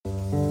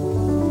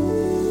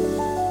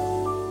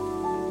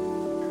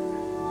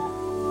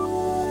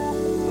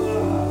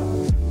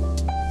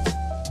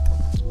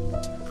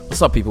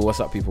What's up, people? What's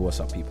up, people? What's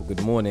up, people?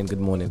 Good morning,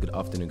 good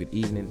afternoon, good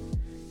evening.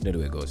 You know the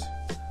way it goes.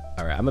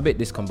 All right, I'm a bit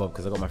discombobulated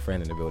because I got my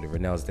friend in the building.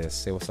 Renel's there.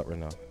 Say what's up,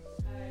 Renel.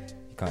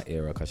 You can't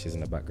hear her because she's in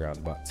the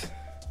background, but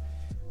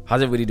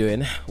how's everybody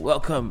doing?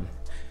 Welcome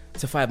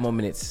to 5 more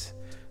minutes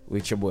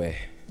with your boy,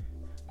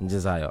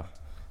 Josiah.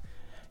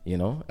 You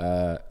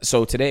know?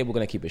 So today we're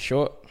going to keep it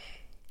short.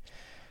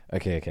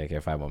 Okay,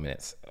 5 more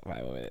minutes.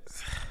 5 more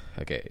minutes.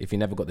 Okay, if you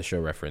never got the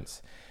show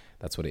reference,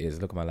 that's what it is.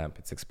 Look at my lamp.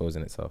 It's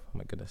exposing itself. Oh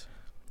my goodness.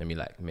 Let me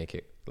make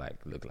it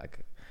look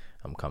like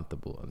I'm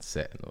comfortable on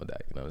set and all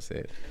that. You know what I'm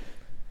saying?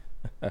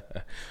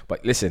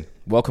 But listen,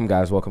 welcome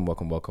guys. Welcome.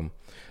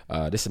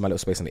 This is my little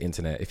space on the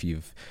internet. If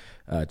you've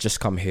just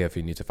come here, if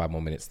you're new to 5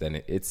 more minutes,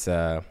 then it's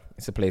a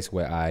place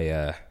where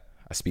I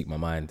speak my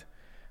mind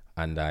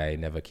and I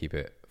never keep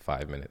it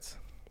 5 minutes.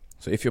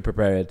 So if you're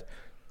prepared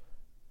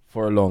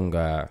for a long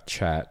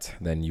chat,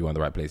 then you're on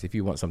the right place. If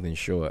you want something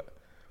short,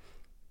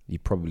 you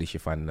probably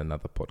should find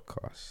another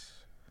podcast.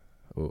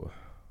 Oh,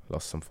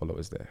 lost some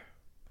followers there.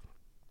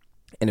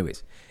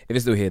 Anyways, if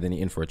you're still here, then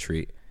you're in for a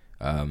treat.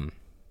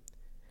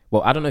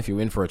 Well, I don't know if you're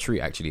in for a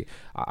treat. Actually,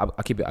 I'll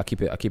keep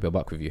it a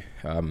buck with you.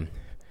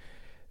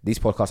 These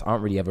podcasts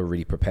aren't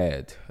really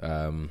prepared,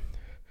 and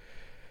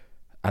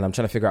I'm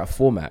trying to figure out a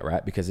format,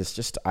 right? Because it's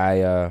just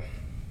I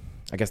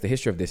guess the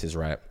history of this is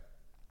right.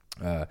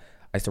 I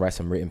used to write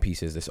some written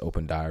pieces, this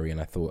open diary, and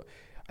I think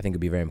it'd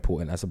be very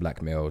important as a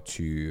black male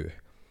to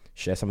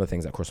share some of the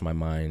things that cross my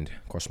mind,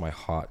 cross my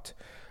heart,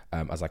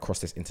 as I cross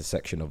this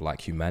intersection of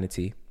like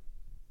humanity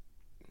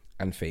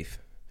and faith,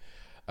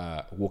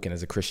 walking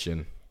as a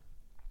Christian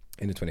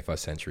in the 21st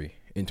century,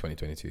 in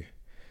 2022.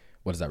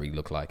 What does that really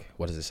look like?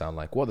 What does it sound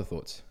like? What are the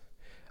thoughts?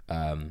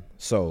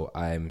 So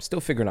I'm still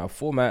figuring out a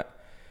format,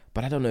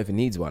 but I don't know if it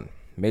needs one,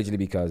 majorly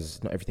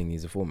because not everything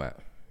needs a format,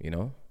 you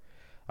know?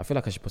 I feel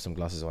like I should put some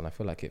glasses on. I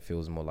feel like it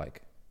feels more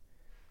like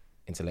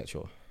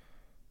intellectual.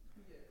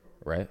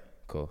 Right?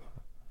 Cool.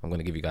 I'm going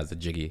to give you guys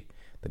the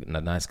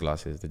nice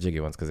glasses, the jiggy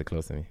ones, because they're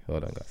close to me.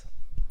 Hold on, guys.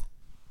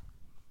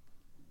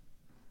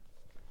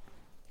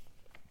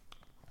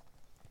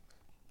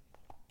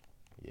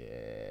 Yeah.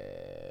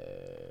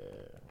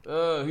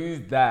 Oh,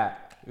 who's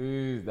that?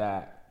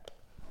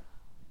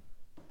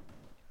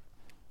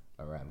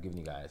 All right, I'm giving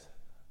you guys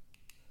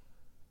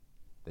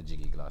the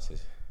jiggy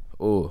glasses.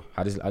 Oh,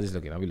 how this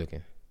looking? How we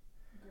looking?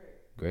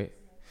 Great.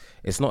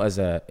 It's not as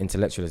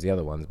intellectual as the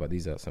other ones, but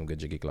these are some good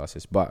jiggy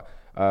glasses. But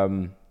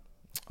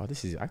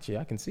this is actually,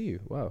 I can see you.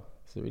 Wow,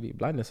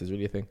 blindness is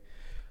really a thing.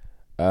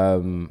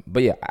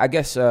 But yeah, I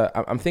guess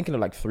I'm thinking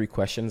of like 3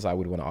 questions I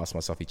would want to ask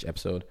myself each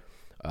episode,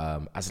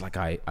 as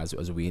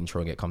we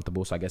intro and get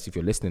comfortable. So I guess if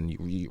you're listening,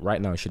 you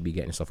right now should be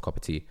getting yourself a cup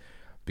of tea,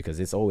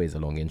 because it's always a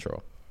long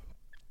intro.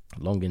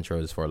 Long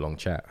intros for a long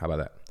chat. How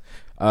about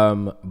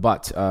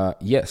that?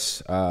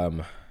 Yes. All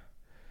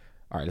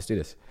right, let's do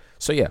this.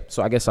 So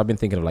I guess I've been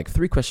thinking of like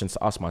 3 questions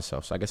to ask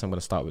myself. So I guess I'm going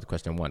to start with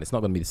question 1. It's not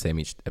going to be the same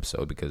each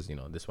episode because, you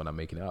know, this one I'm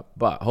making it up.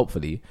 But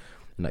hopefully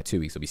in like 2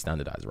 weeks it'll be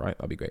standardized, right?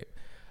 That'll be great.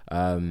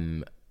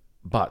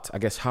 But I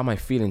guess how am I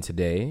feeling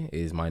today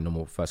is my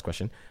normal first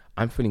question.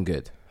 I'm feeling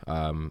good.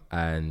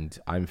 And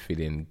I'm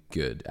feeling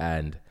good.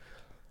 And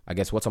I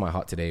guess what's on my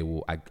heart today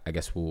will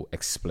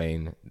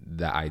explain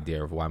that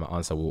idea of why my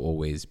answer will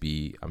always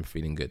be I'm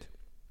feeling good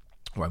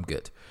or I'm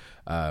good.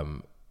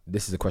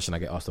 This is a question I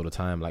get asked all the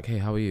time, like, hey,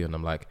 how are you? And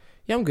I'm like,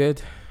 yeah, I'm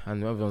good.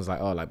 And everyone's like,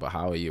 oh, like, but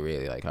how are you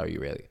really? Like, how are you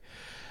really?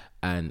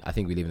 And I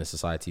think we live in a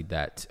society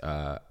that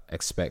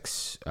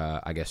expects,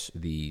 I guess,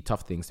 the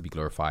tough things to be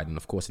glorified. And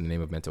of course, in the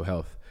name of mental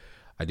health,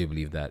 I do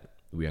believe that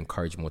we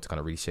encourage more to kind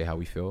of really say how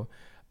we feel.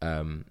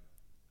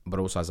 But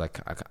also as I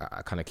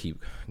kind of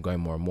keep going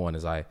more and more, and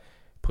as I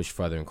push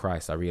further in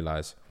Christ, I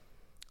realize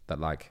that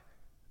like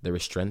there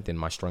is strength in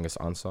my strongest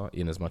answer,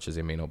 in as much as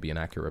it may not be an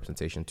accurate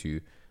representation to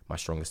my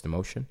strongest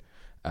emotion.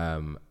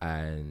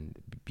 And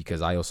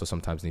because I also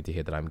sometimes need to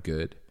hear that I'm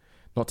good,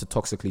 not to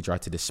toxically try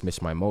to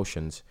dismiss my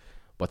emotions,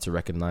 but to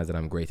recognize that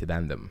I'm greater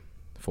than them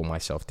for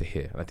myself to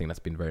hear. And I think that's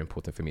been very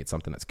important for me. It's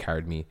something that's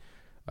carried me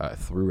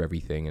through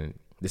everything. And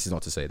this is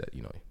not to say that,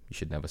 you know, you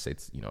should never say,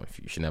 you know,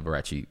 you should never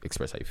actually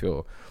express how you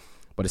feel,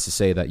 but it's to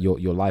say that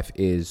your life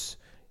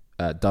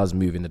does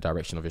move in the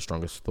direction of your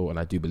strongest thought. And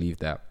I do believe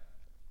that,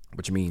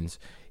 which means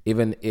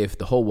even if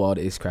the whole world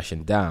is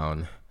crashing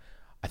down,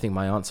 I think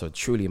my answer,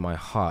 truly in my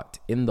heart,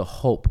 in the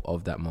hope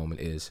of that moment,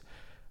 is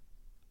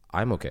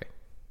I'm okay,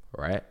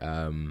 right?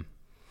 And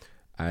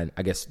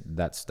I guess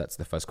that's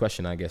the first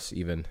question. I guess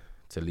even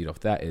to lead off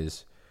that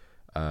is,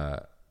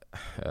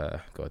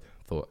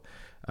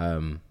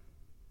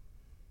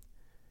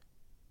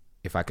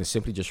 if I can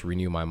simply just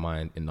renew my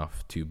mind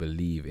enough to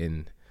believe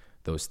in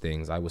those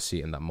things, I will see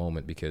it in that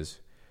moment. Because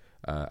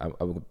we're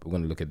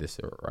going to look at this,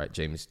 right?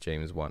 James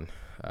 1.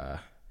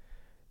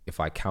 If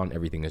I count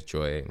everything as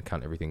joy and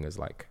count everything as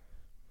like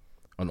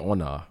an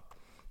honor,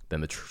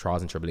 then the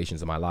trials and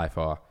tribulations of my life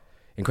are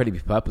incredibly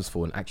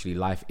purposeful. And actually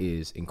life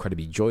is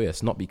incredibly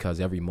joyous, not because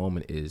every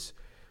moment is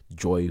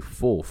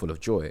joyful, full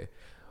of joy,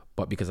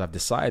 but because I've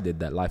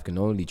decided that life can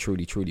only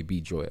truly be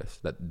joyous,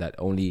 that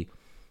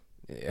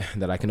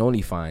I can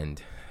only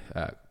find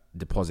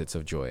deposits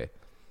of joy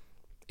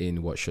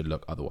in what should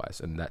look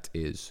otherwise. And that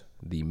is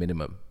the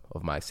minimum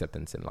of my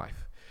acceptance in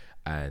life.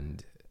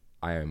 And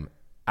I am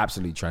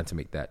absolutely trying to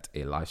make that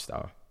a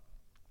lifestyle.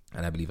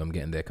 And I believe I'm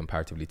getting there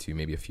comparatively to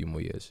maybe a few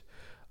more years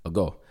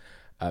ago.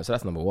 So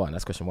that's number one.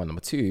 That's question one.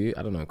 Number two,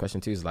 I don't know.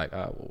 Question two is like,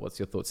 what's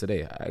your thoughts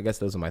today? I guess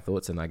those are my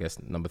thoughts. And I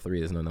guess number three,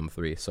 there's no number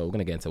three. So we're going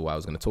to get into what I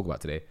was going to talk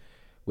about today,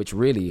 which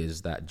really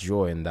is that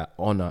joy and that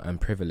honor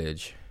and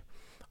privilege,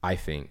 I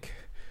think,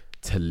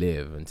 to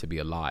live and to be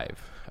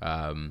alive,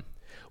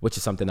 which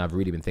is something I've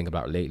really been thinking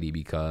about lately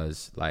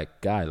because,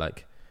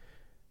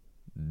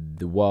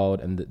 the world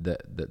and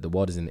the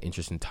world is in an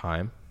interesting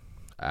time.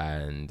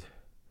 And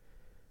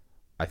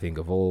I think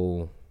of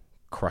all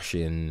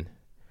crushing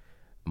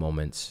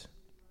moments,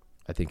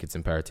 I think it's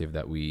imperative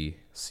that we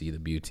see the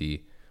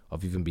beauty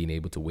of even being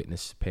able to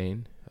witness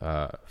pain,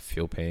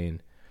 feel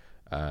pain,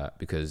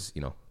 because,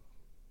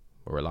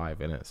 we're alive,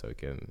 innit? So we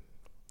can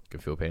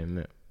feel pain,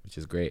 innit? Which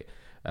is great.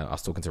 I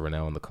was talking to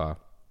Renelle in the car,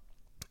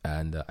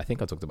 and I think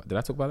did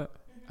I talk about that?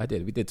 I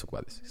did. We did talk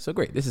about this. So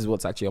great. This is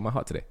what's actually on my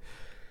heart today.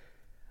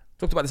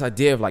 Talked about this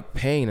idea of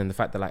pain and the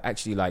fact that I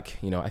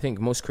think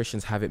most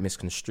Christians have it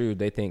misconstrued.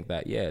 They think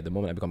that, the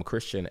moment I become a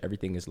Christian,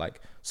 everything is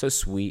so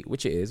sweet,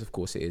 which it is. Of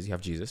course it is. You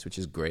have Jesus, which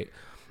is great.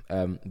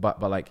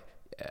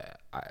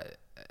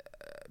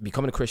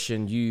 Becoming a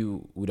Christian,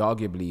 you would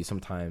arguably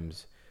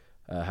sometimes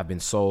have been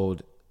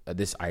sold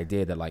this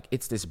idea that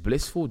it's this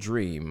blissful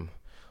dream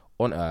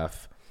on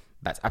earth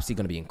that's absolutely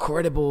going to be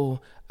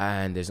incredible,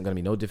 and there's going to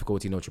be no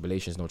difficulty, no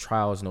tribulations, no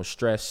trials, no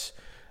stress,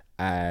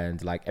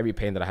 and every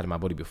pain that I had in my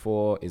body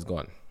before is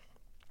gone.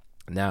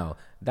 Now,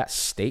 that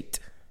state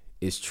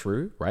is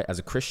true, right? As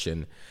a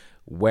Christian,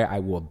 where I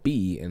will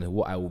be and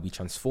what I will be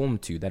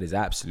transformed to, that is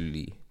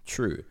absolutely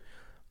true.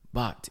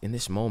 But in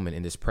this moment,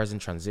 in this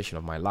present transition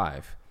of my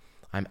life,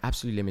 I'm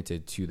absolutely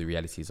limited to the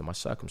realities of my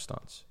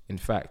circumstance. In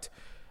fact,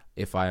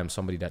 if I am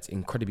somebody that's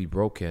incredibly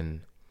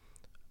broken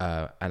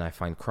and I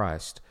find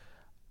Christ,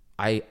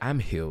 I am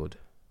healed,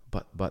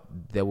 but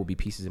there will be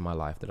pieces in my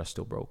life that are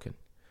still broken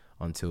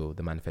until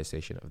the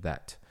manifestation of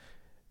that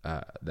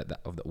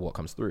what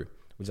comes through,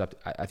 which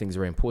I think is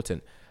very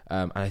important.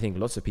 And I think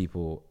lots of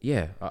people,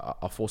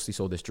 are falsely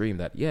sold this dream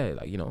that,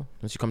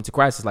 once you come to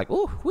Christ, it's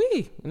oh,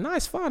 wee,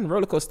 nice, fun,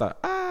 roller coaster.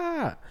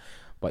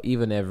 But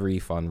even every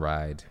fun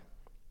ride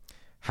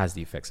has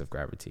the effects of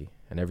gravity,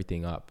 and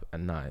everything up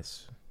and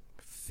nice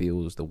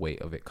feels the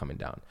weight of it coming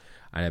down.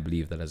 And I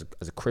believe that as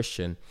a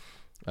Christian,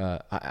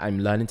 I'm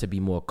learning to be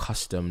more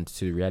accustomed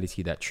to the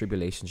reality that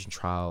tribulations and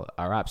trial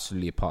are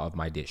absolutely a part of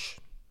my dish.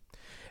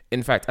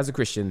 In fact, as a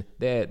Christian,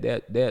 they're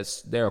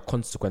a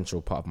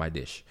consequential part of my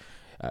dish.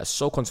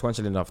 So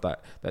consequential enough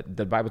that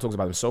the Bible talks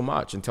about them so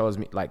much and tells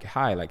me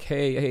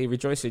hey,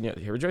 rejoice in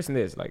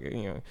this,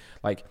 and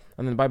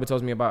then the Bible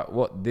tells me about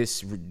what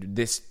this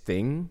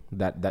thing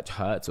that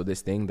hurts, or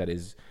this thing that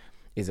is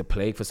a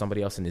plague for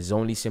somebody else and is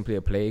only simply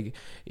a plague.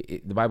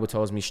 The Bible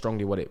tells me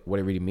strongly what it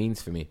really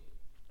means for me.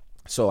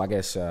 So I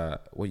guess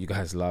what you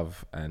guys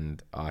love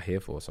and are here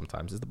for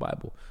sometimes is the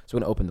Bible. So we're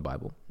going to open the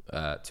Bible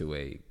to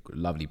a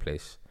lovely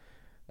place.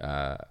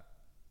 Where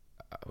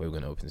we're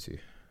going to open to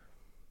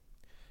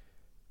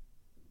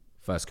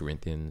 1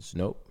 Corinthians.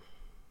 Nope.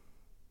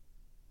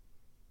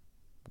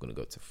 We're going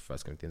to go to 1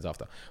 Corinthians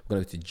after. We're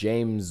going to go to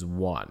James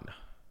 1.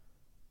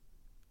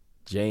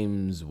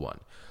 James 1.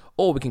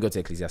 Or we can go to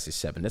Ecclesiastes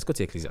 7. Let's go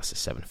to Ecclesiastes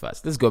 7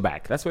 first. Let's go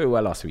back. That's where we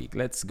were last week.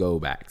 Let's go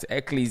back to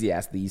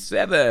Ecclesiastes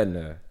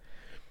 7.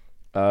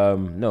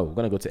 No, we're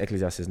going to go to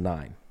Ecclesiastes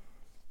 9,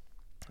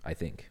 I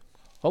think.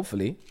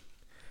 Hopefully.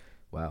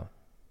 Wow.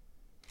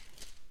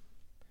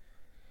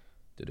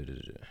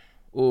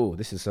 Oh,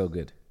 this is so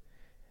good.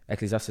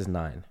 Ecclesiastes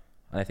 9.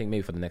 And I think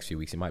maybe for the next few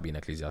weeks, it might be in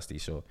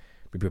Ecclesiastes. So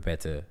be prepared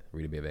to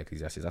read a bit of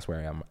Ecclesiastes. That's where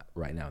I am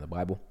right now in the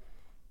Bible.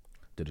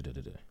 Look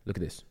at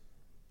this.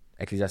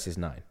 Ecclesiastes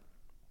 9.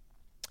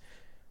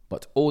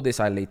 But all this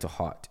I lay to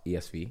heart,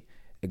 ESV,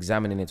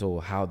 examining it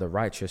all, how the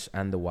righteous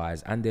and the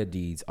wise and their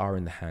deeds are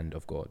in the hand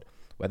of God.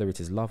 Whether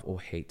it is love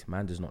or hate,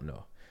 man does not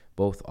know.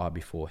 Both are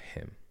before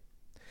him.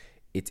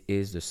 It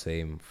is the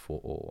same for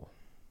all.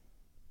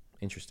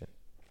 Interesting.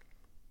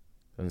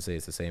 Doesn't say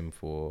it's the same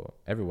for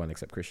everyone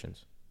except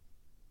Christians.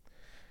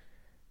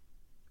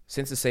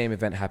 Since the same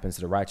event happens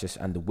to the righteous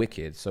and the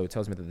wicked, so it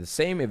tells me that the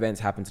same events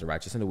happen to the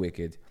righteous and the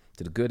wicked,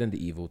 to the good and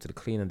the evil, to the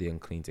clean and the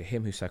unclean, to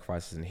him who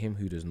sacrifices and him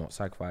who does not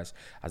sacrifice.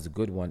 As the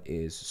good one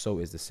is, so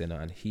is the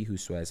sinner, and he who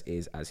swears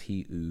is as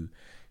he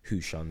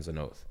who shuns an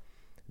oath.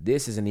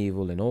 This is an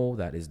evil in all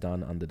that is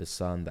done under the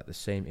sun, that the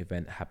same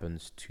event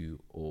happens to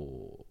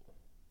all,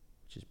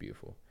 which is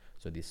beautiful.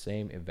 So the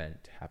same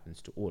event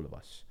happens to all of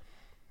us.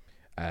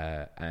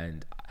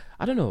 And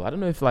I don't know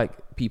if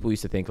people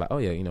used to think when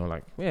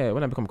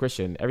I become a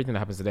Christian, everything that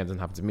happens to them doesn't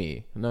happen to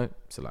me. No,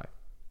 it's a lie.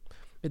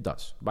 It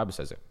does. The Bible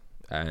says it,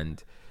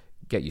 and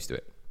get used to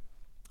it.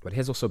 But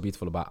here's also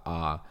beautiful about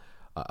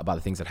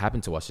the things that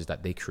happen to us is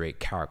that they create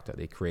character,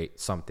 they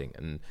create something.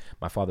 And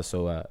my father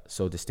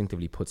so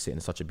distinctively puts it in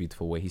such a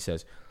beautiful way. He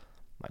says,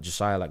 Like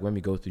Josiah, like when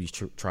we go through these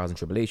trials and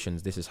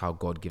tribulations, this is how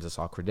God gives us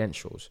our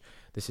credentials.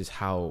 This is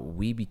how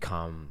we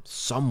become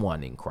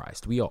someone in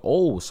Christ. We are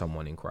all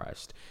someone in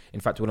Christ. In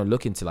fact, we're going to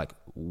look into like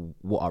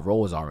what our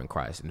roles are in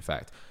Christ, in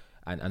fact,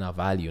 and our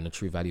value and the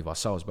true value of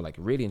ourselves. But like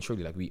really and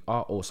truly, like we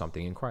are all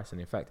something in Christ.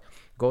 And in fact,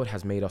 God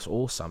has made us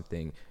all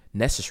something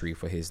necessary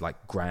for his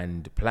like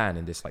grand plan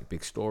in this like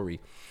big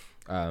story.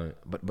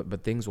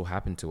 But things will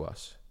happen to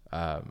us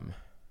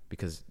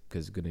because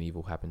good and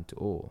evil happen to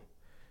all.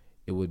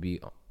 It would be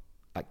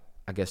like,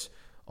 I guess,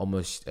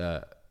 almost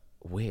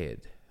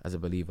weird as a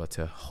believer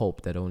to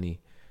hope that only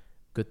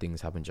good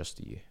things happen just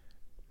to you.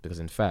 Because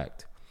in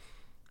fact,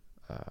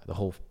 the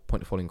whole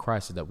point of following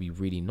Christ is that we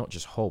really not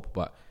just hope,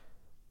 but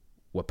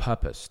we're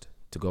purposed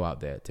to go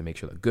out there to make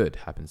sure that good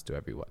happens to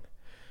everyone.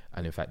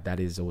 And in fact, that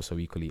is also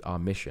equally our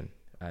mission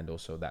and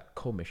also that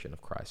co-mission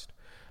of Christ.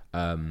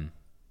 So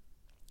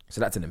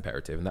that's an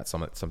imperative, and that's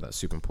something that's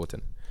super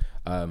important.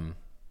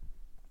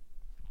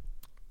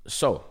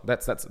 So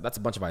that's a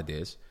bunch of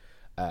ideas.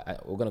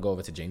 We're going to go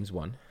over to James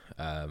 1,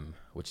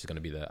 which is going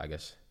to be the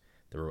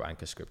real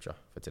anchor scripture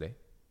for today.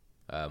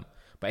 But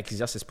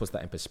Ecclesiastes puts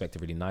that in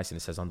perspective really nice, and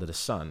it says, under the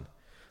sun,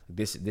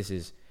 this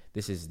is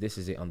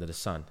it under the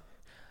sun.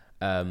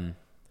 And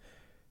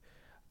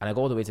I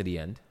go all the way to the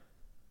end.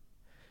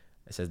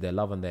 It says, their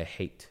love and their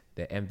hate,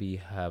 their envy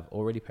have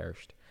already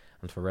perished,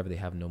 and forever they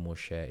have no more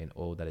share in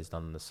all that is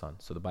done in the sun.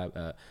 So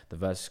the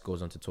verse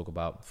goes on to talk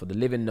about, for the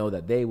living know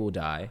that they will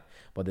die,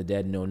 but the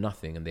dead know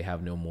nothing, and they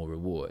have no more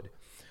reward.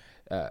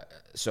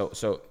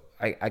 So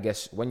I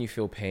guess when you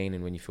feel pain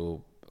and when you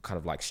feel kind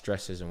of like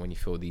stresses and when you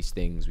feel these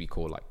things we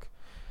call like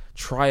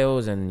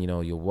trials, and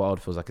your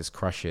world feels like it's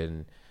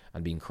crushing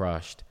and being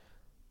crushed,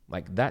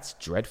 like that's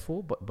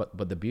dreadful.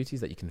 But the beauty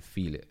is that you can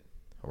feel it,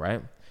 all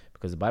right?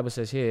 Because the Bible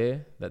says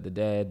here that the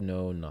dead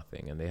know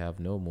nothing and they have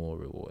no more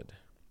reward.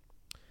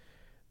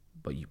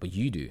 But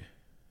you do.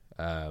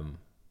 And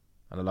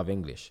I love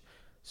English.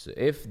 So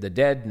if the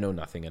dead know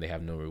nothing and they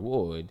have no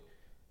reward,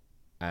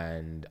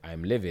 and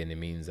I'm living, it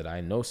means that I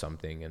know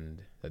something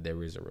and that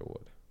there is a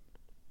reward.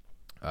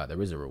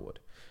 There is a reward.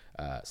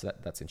 So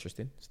that's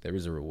interesting. So there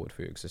is a reward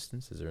for your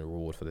existence. There's a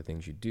reward for the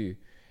things you do.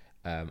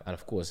 And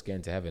of course,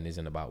 getting to heaven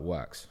isn't about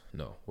works.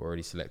 No, we're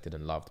already selected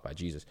and loved by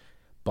Jesus.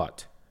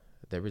 But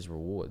there is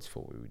rewards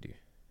for what we do.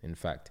 In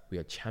fact, we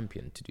are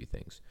championed to do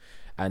things.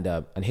 And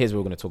here's where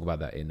we're going to talk about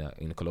that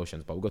in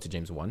Colossians. But we'll go to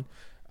James 1.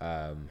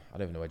 I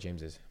don't even know where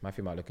James is.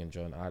 Matthew, Mark, Luke, and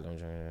John.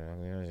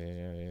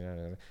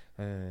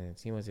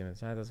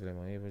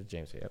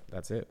 James. Yep,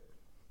 that's it.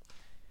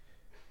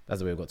 That's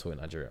the way we got to in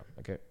Nigeria.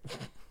 Okay.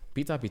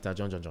 Peter,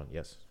 John.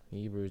 Yes.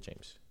 Hebrews,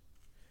 James.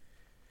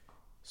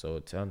 So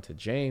turn to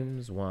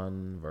James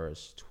 1,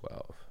 verse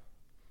 12.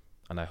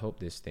 And I hope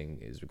this thing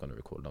we're going to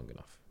record long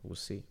enough. We'll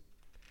see.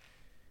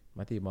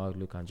 Matthew, Mark,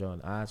 Luke, and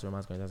John. Acts,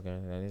 Romans, Corinthians,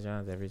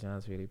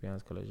 Ephesians,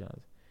 Philippians,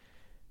 Colossians.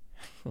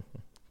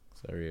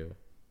 Sorry.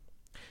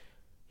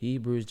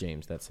 Hebrews,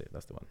 James. That's it.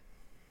 That's the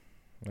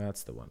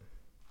one.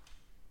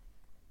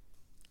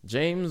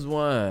 James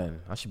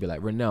 1. I should be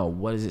like, Renell,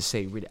 what does it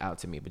say? Read it out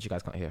to me. But you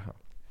guys can't hear her.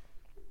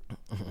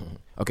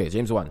 Okay,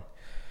 James 1.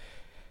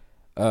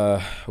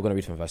 We're going to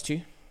read from verse 2.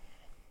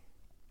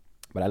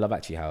 But I love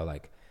actually how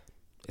it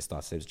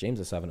starts. It says, James,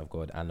 the servant of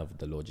God and of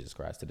the Lord Jesus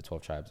Christ, to the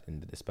 12 tribes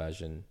in the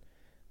dispersion,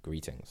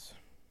 greetings.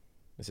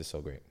 This is so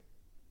great.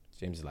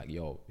 James is like,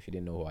 yo, if you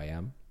didn't know who I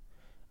am,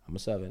 I'm a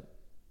servant.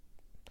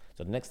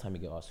 So the next time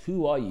you get asked,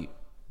 who are you?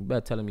 You better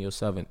tell him you're a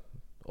servant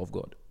of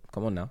God.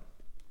 Come on now.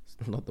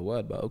 It's not the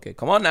word, but okay.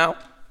 Come on now.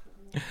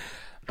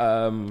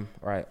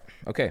 Right.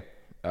 Okay.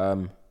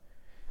 All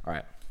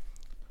right.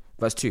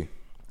 Verse 2.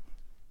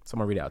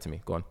 Someone read it out to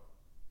me. Go on.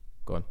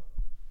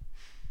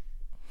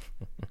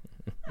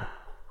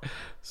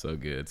 So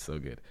good.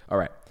 All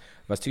right.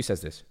 Verse 2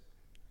 says this.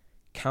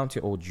 Count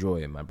it all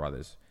joy, my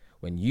brothers,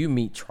 when you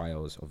meet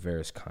trials of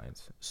various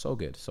kinds. So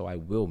good. So I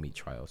will meet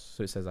trials.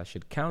 So it says I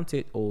should count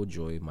it all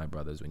joy, my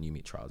brothers, when you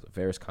meet trials of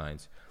various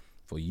kinds.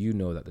 For you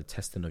know that the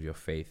testing of your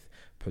faith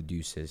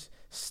produces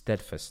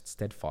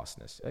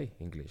steadfastness. Hey,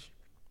 English.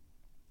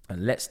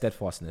 And let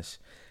steadfastness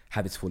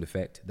have its full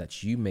effect,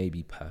 that you may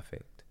be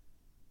perfect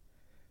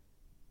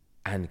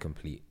and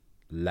complete,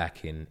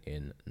 lacking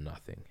in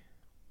nothing.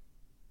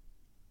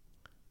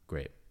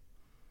 Great.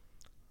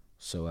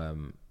 So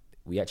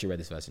we actually read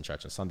this verse in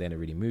church on Sunday, and it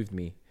really moved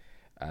me.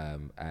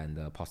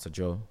 And Pastor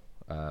Joe,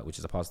 which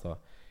is a pastor,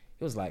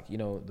 he was like,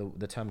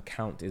 the term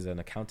count is an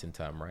accounting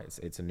term, right?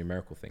 It's a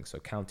numerical thing. So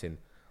counting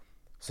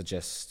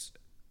suggests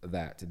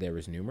that there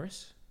is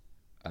numerous.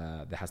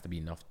 There has to be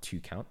enough to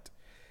count.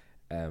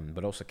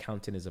 But also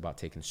counting is about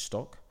taking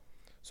stock.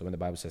 So when the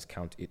Bible says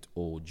count it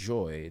all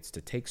joy, it's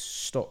to take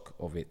stock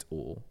of it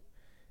all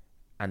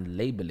and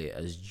label it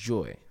as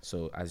joy.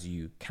 So as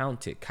you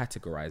count it,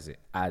 categorize it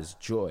as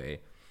joy.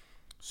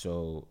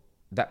 So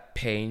that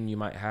pain you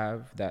might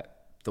have,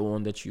 that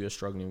thorn that you are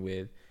struggling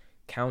with,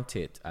 count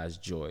it as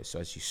joy. So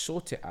as you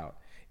sort it out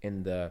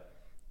in the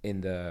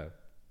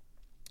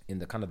in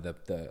the kind of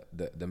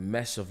the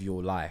mess of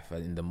your life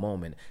in the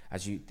moment,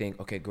 as you think,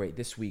 okay, great,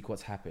 this week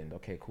what's happened?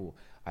 Okay, cool,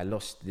 I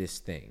lost this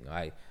thing,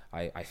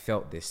 I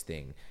felt this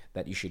thing,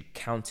 that you should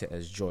count it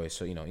as joy.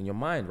 So, you know, in your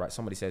mind, right,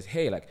 somebody says,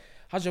 hey, like,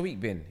 how's your week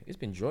been? It's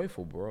been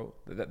joyful, bro.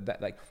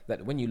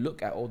 That when you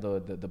look at all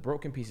the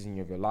broken pieces in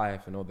your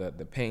life and all the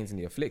pains and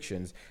the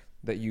afflictions,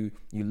 that you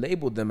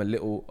label them a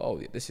little,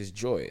 oh, this is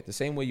joy. The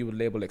same way you would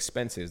label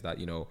expenses, that,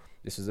 you know,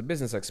 this is a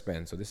business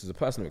expense or this is a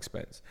personal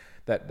expense,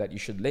 that you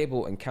should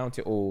label and count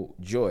it all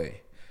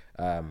joy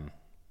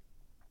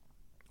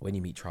when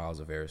you meet trials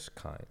of various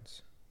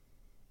kinds.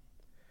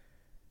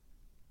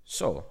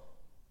 So,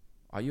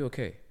 are you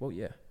okay? Well,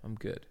 yeah, I'm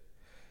good.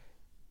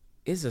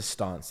 Is a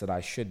stance that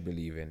I should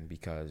believe in,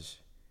 because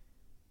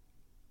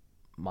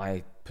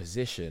my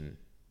position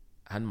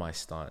and my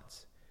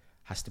stance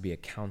has to be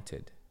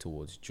accounted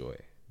towards joy.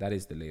 That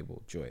is the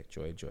label. Joy,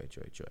 joy, joy,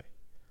 joy, joy.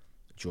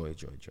 Joy,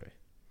 joy, joy.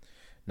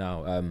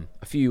 Now,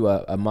 a few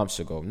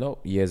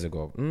years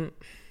ago,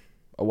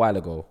 a while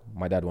ago,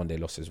 my dad one day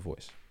lost his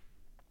voice.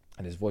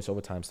 And his voice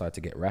over time started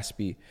to get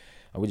raspy.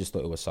 And we just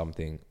thought it was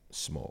something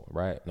small,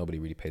 right? Nobody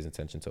really pays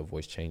attention to a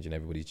voice change, and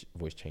everybody's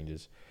voice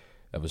changes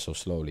ever so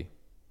slowly.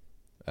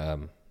 I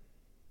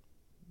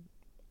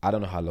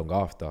don't know how long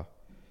after.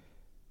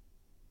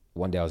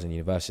 One day I was in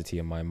university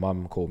and my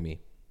mum called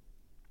me.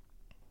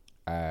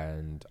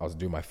 And I was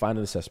doing my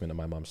final assessment, and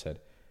my mum said,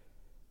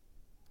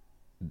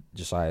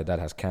 Josiah, dad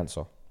has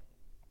cancer.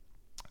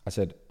 I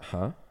said,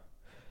 huh?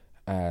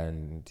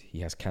 And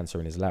he has cancer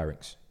in his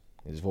larynx,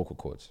 in his vocal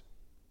cords.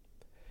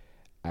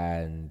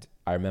 And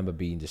I remember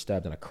being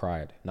disturbed, and I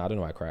cried. Now, I don't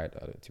know why I cried,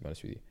 to be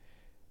honest with you,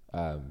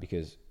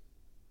 because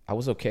I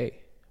was okay.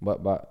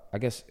 But I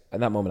guess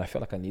at that moment, I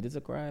felt like I needed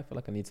to cry. I felt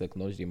like I needed to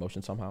acknowledge the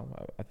emotion somehow.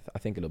 I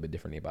think a little bit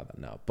differently about that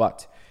now.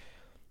 But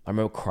I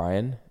remember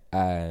crying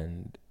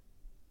and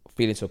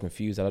feeling so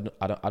confused. I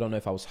don't know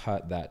if I was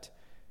hurt that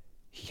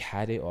he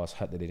had it, or I was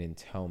hurt that they didn't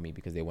tell me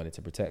because they wanted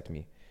to protect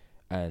me,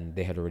 and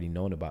they had already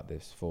known about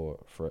this for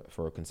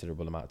a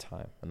considerable amount of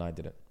time, and I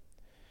didn't.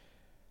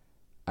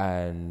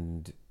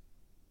 And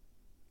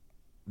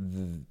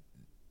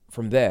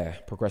from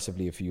there,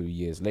 progressively, a few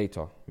years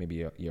later,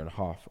 maybe a year and a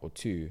half or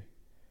two,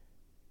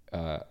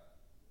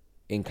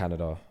 in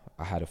Canada,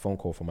 I had a phone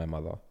call from my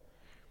mother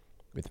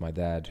with my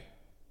dad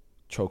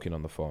choking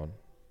on the phone,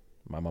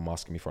 my mum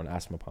asking me for an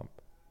asthma pump.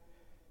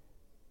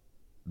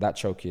 That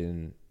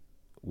choking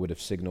would have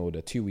signaled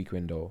a 2-week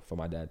window for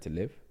my dad to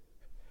live.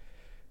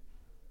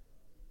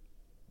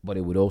 But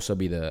it would also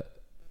be the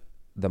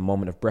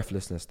moment of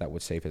breathlessness that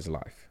would save his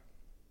life.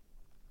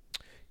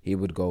 He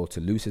would go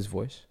to lose his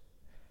voice,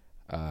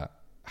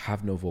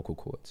 have no vocal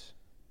cords,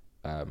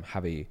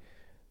 have a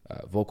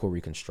vocal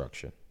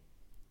reconstruction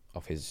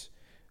of his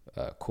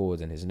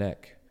cords and his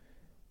neck,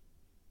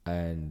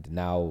 and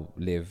now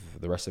live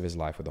the rest of his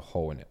life with a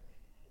hole in it.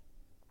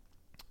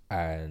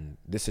 And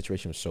this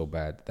situation was so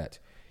bad that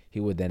he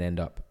would then end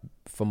up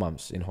for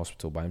months in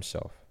hospital by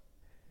himself,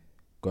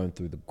 going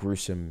through the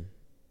gruesome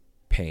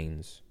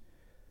pains,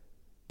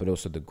 but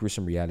also the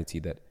gruesome reality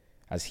that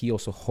as he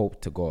also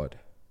hoped to God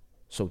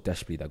so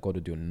desperately that God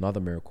would do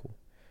another miracle,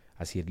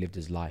 as he had lived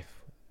his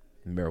life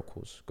in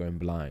miracles, going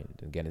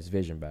blind and getting his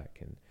vision back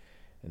and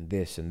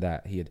this and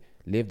that. He had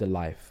lived a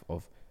life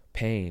of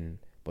pain,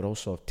 but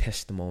also of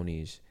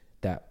testimonies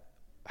that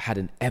had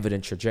an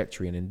evident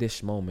trajectory. And in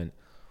this moment,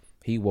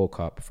 he woke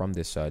up from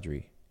this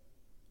surgery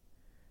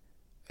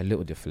a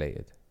little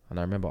deflated. And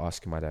I remember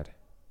asking my dad,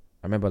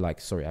 I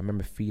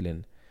remember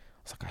feeling,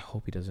 I was like, I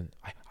hope he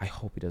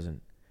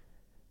doesn't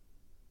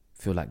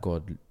feel like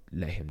God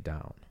let him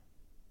down.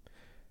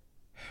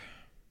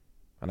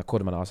 And I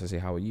called him and I asked, I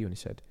said, how are you? And he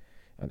said,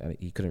 and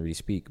he couldn't really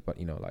speak, but,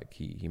 like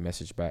he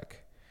messaged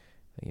back,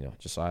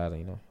 Josiah,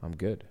 I'm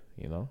good,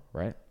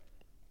 right?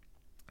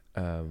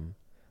 And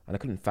I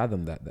couldn't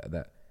fathom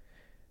that.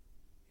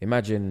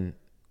 Imagine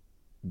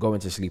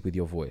going to sleep with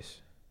your voice.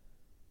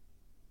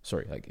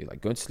 Sorry, like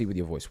going to sleep with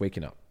your voice,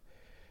 waking up,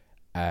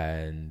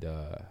 and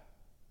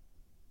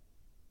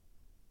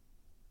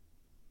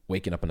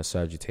waking up on a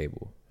surgery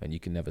table, and you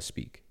can never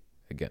speak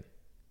again.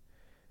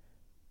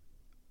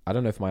 I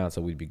don't know if my answer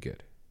would be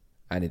good.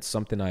 And it's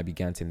something I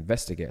began to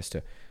investigate as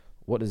to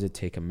what does it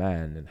take a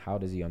man, and how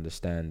does he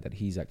understand that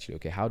he's actually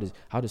okay? How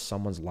does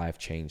someone's life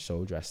change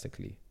so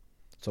drastically?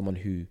 Someone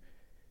who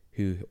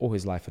all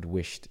his life had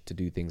wished to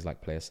do things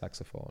like play a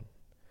saxophone.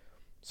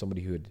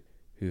 Somebody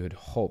who had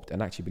hoped and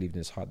actually believed in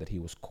his heart that he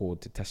was called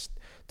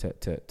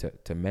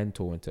to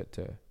mentor and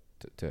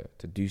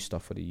to do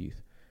stuff for the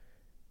youth.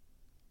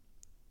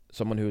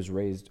 Someone who was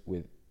raised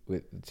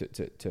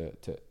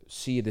to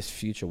see this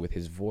future with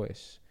his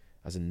voice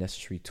as a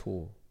necessary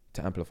tool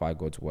to amplify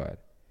God's word.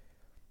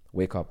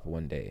 Wake up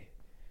one day,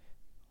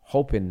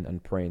 hoping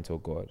and praying to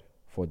God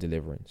for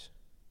deliverance,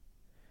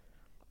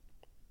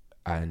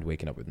 and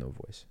waking up with no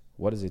voice.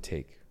 What does it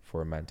take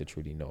for a man to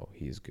truly know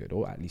he is good,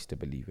 or at least to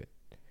believe it?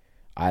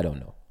 I don't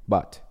know,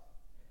 but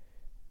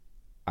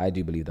I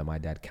do believe that my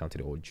dad counted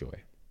it all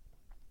joy,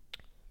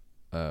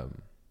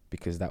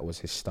 because that was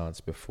his stance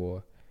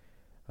before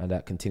And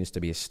that continues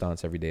to be his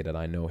stance every day that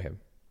I know him.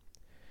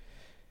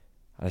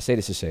 And I say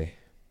this to say,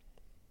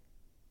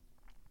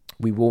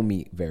 we will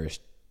meet various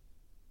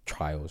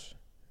trials,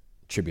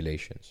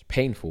 tribulations,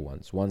 painful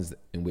ones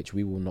in which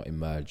we will not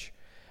emerge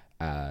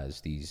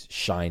as these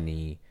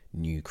shiny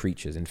new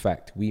creatures. In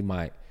fact, we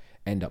might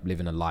end up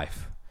living a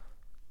life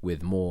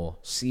with more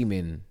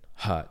seeming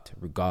hurt,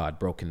 regard,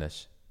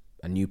 brokenness,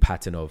 a new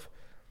pattern of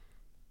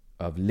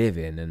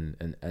living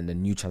and a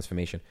new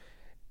transformation.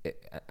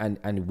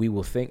 And we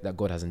will think that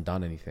God hasn't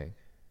done anything,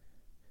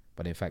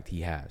 but in fact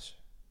he has.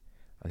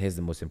 And here's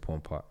the most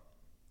important part.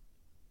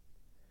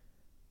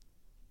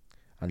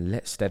 And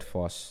let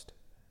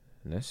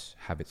steadfastness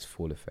have its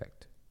full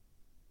effect,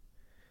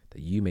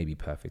 that you may be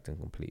perfect and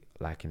complete,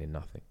 lacking in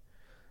nothing.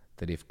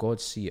 That if God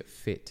see it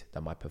fit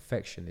that my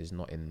perfection is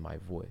not in my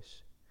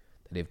voice,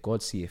 that if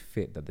God see it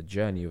fit that the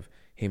journey of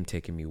him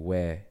taking me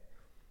where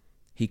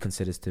he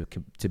considers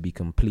to be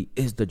complete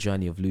is the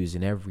journey of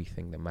losing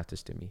everything that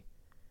matters to me,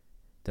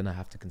 then I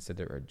have to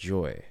consider it a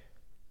joy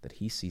that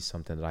he sees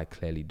something that I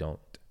clearly don't.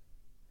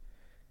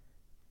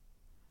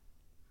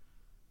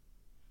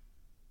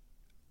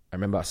 I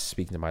remember us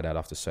speaking to my dad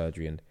after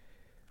surgery, and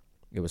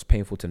it was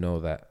painful to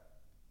know that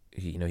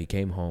he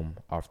came home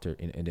after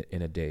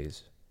in a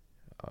daze.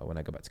 When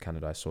I got back to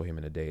Canada, I saw him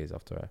in a daze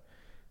after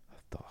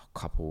a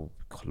couple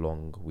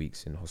long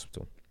weeks in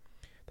hospital.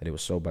 That it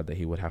was so bad that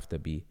he would have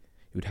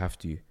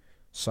to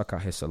suck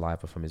out his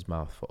saliva from his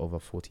mouth for over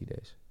 40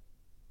 days.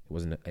 He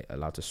wasn't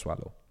allowed to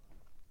swallow.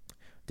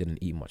 Didn't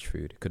eat much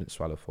food. Couldn't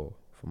swallow for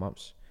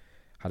months.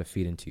 Had a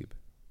feeding tube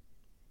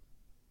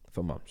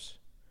for months.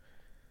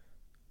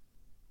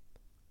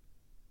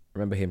 I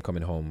remember him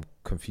coming home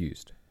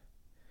confused.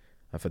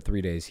 And for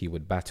 3 days, he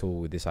would battle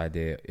with this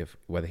idea of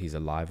whether he's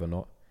alive or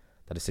not.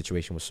 That the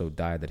situation was so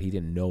dire that he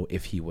didn't know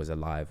if he was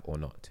alive or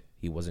not.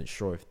 He wasn't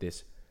sure if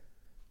this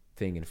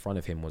thing in front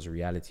of him was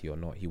reality or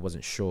not. He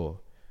wasn't sure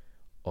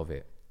of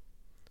it.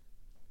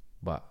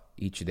 But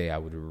each day I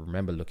would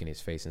remember looking at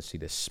his face and see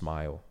this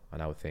smile,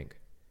 and I would think,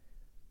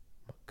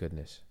 my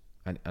goodness.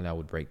 And I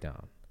would break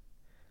down.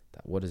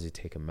 That what does it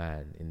take a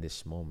man in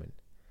this moment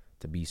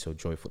to be so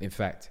joyful? In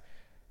fact,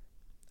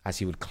 as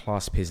he would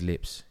clasp his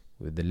lips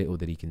with the little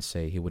that he can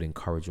say, he would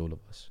encourage all of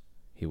us.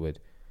 He would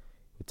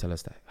tell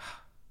us that,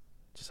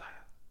 Josiah,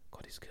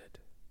 God is good.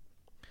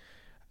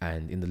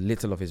 And in the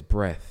little of his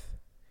breath,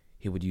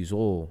 he would use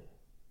all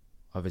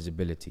of his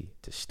ability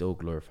to still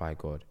glorify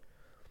God.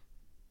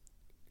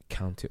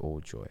 Count it all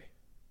joy.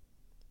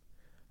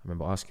 I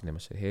remember asking him, I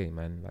said, hey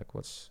man,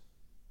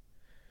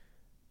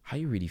 how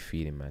you really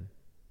feeling, man?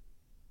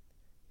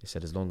 He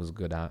said, as long as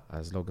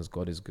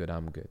God is good,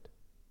 I'm good.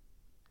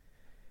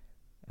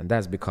 And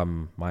that's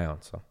become my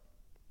answer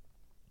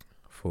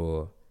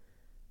for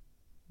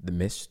the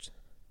midst,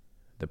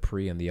 the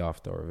pre and the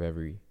after of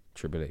every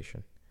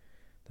tribulation.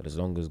 That as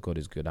long as God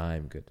is good, I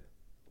am good.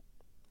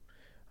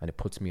 And it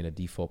puts me in a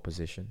default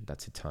position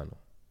that's eternal.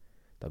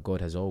 That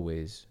God has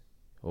always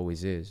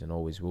is, and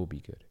always will be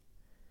good.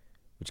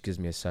 Which gives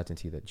me a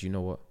certainty that, do you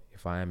know what?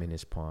 If I am in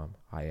his palm,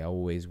 I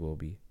always will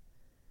be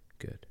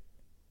good.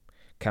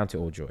 Count it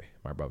all joy,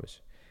 my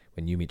brothers,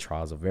 when you meet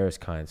trials of various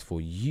kinds, for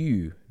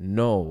you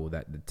know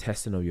that the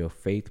testing of your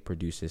faith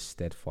produces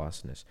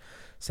steadfastness.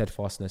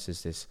 Steadfastness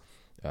is this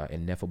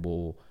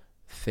ineffable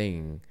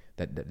thing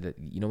that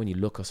when you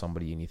look at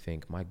somebody and you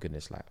think, my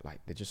goodness,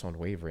 like they're just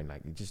unwavering,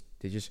 like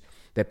there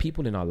are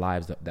people in our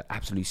lives that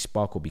absolutely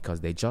sparkle because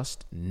they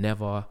just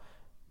never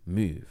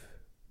move.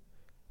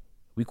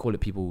 We call it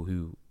people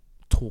who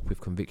talk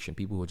with conviction,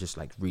 people who are just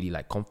really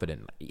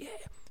confident, they're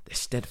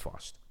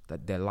steadfast,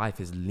 that their life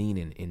is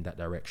leaning in that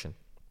direction.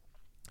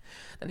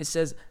 And it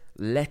says,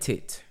 let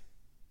it.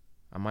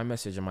 And my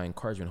message and my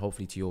encouragement,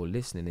 hopefully to you all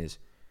listening, is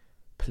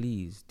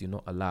please do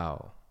not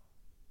allow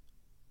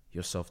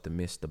yourself to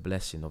miss the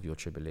blessing of your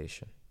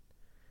tribulation.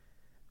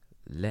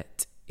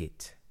 Let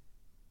it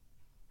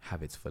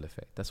have its full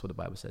effect. That's what the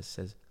Bible says. It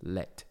says,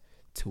 let,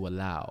 to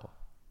allow.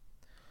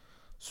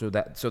 So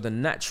the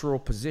natural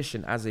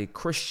position as a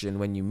Christian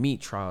when you meet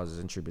trials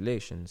and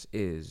tribulations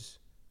is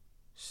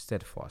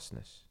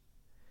steadfastness.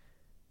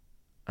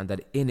 And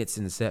that in its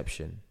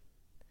inception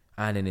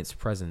and in its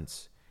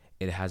presence,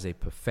 it has a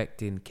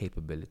perfecting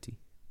capability.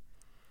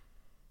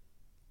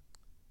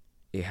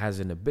 It has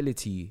an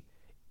ability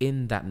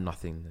in that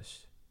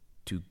nothingness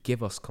to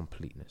give us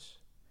completeness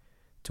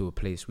to a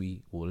place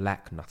we will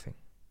lack nothing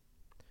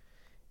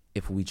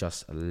if we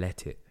just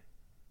let it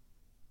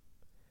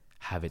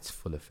have its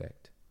full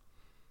effect.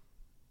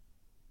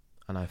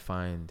 And I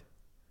find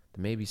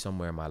that maybe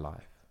somewhere in my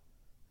life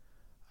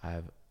I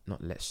have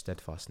not let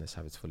steadfastness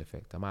have its full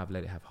effect. I might have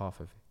let it have half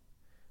of it,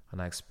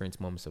 and I experienced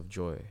moments of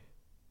joy,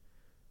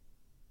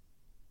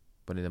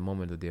 but in the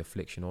moment of the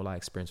affliction, all I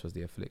experienced was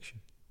the affliction.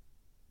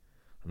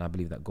 And I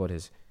believe that God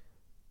has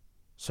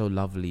so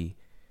lovingly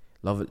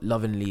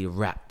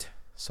wrapped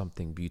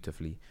something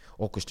beautifully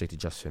orchestrated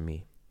just for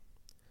me,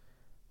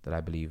 that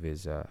I believe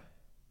is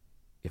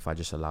if I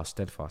just allow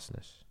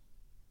steadfastness,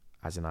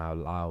 as in I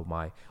allow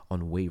my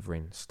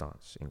unwavering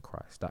stance in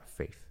Christ, that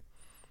faith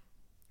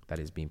that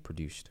is being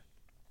produced.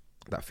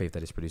 that faith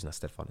that is producing that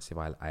steadfastness, if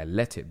I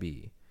let it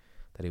be,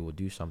 that it will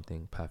do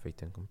something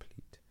perfect and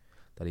complete.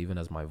 That even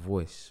as my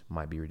voice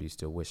might be reduced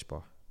to a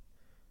whisper,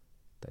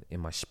 that in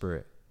my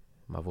spirit,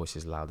 my voice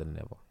is louder than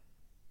ever.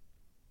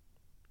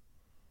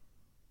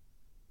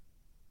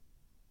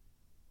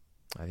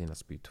 I think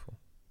that's beautiful.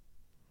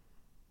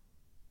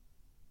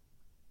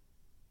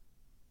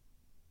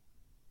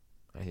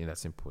 I think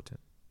that's important.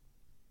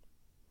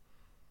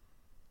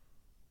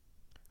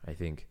 I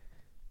think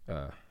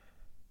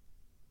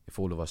if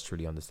all of us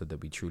truly understood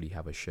that we truly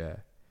have a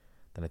share,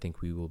 then I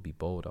think we will be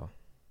bolder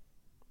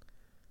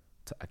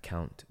to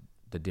account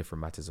the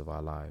different matters of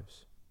our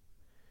lives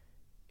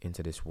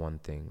into this one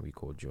thing we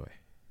call joy,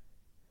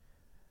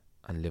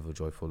 and live a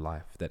joyful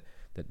life. That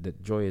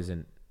joy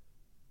isn't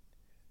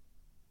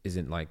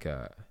like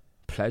a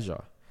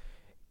pleasure.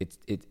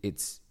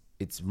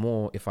 It's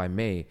more, if I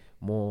may,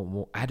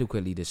 more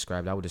adequately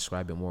described, I would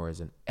describe it more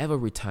as an ever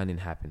returning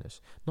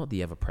happiness, not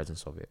the ever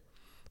presence of it,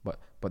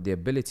 but the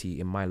ability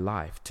in my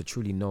life to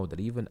truly know that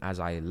even as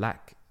I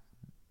lack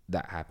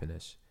that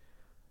happiness,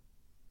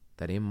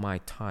 that in my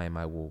time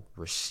I will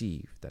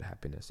receive that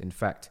happiness. In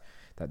fact,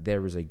 that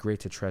there is a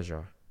greater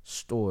treasure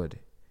stored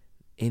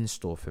in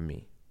store for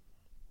me.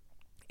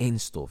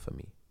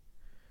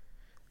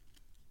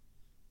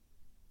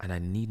 And I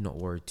need not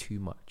worry too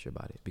much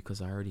about it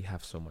because I already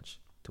have so much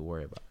to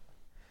worry about.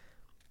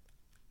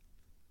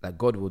 That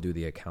God will do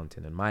the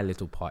accounting, and my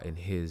little part in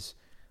his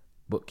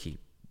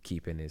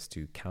bookkeeping is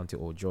to count it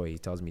all joy. He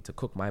tells me to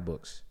cook my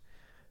books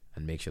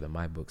and make sure that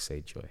my books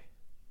say joy.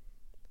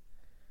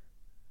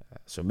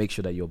 So make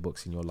sure that your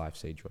books in your life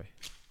say joy.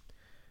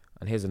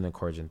 And here's an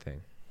encouraging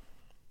thing.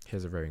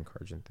 Here's a very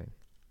encouraging thing.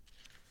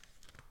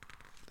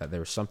 That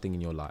there is something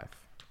in your life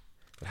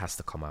that has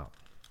to come out.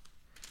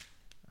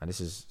 And this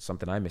is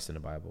something I missed in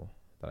the Bible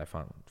that I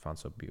found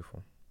so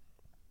beautiful.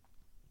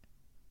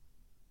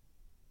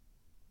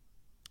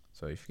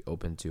 So if you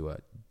open to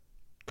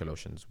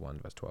Colossians 1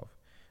 verse 12.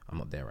 I'm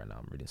not there right now.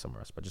 I'm reading somewhere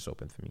else. But just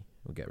open for me.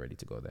 We'll get ready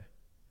to go there.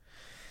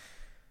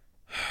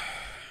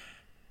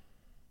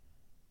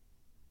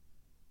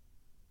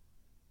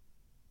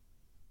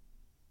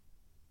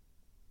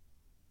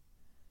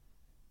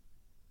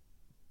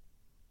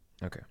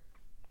 Okay.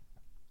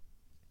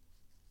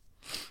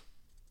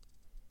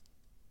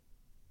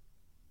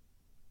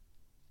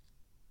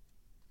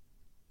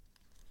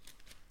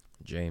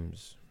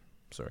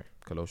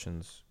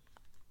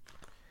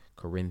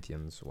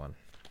 Corinthians 1.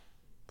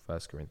 1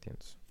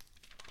 Corinthians.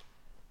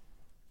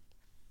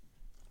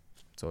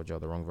 Told y'all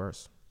the wrong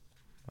verse.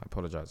 I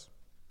apologize.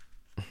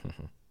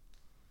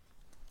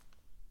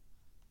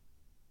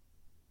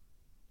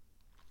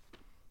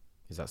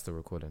 Is that still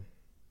recording?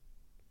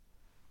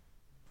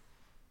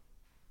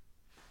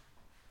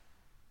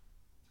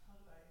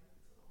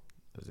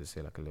 Does it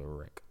say like a little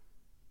rec?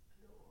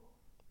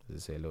 Does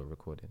it say a little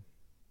recording?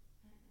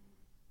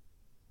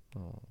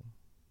 Oh.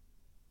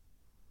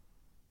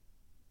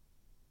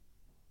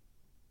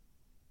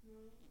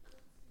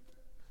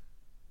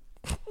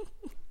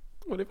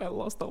 What if I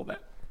lost all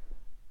that?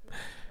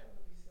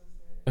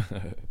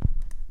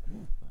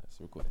 It's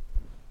recording.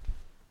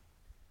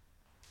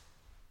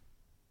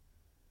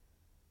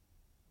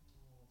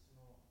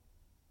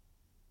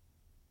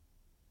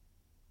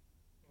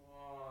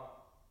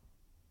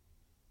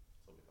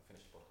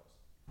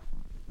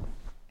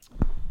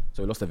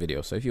 So we lost the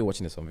video. So if you're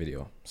watching this on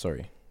video,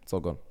 sorry, it's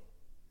all gone.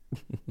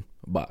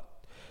 But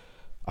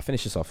I'll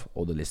finish this off,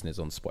 all the listeners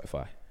on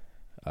Spotify,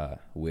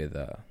 with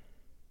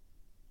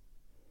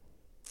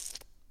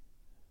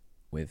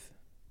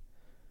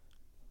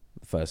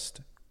 1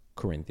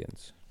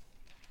 Corinthians.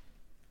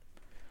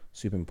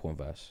 Super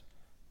important verse.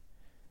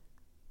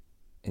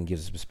 And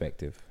gives us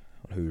perspective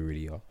on who we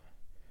really are.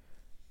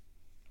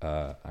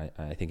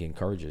 I think it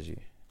encourages you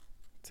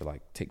to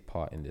like take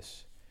part in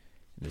this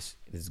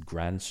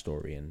grand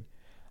story. And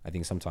I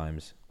think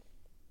sometimes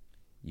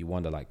you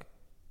wonder, like,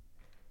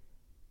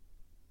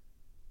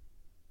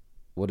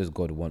 what does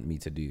God want me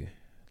to do?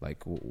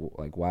 Like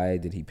why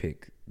did he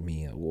pick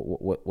me?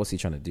 What's he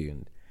trying to do?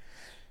 And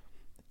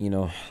you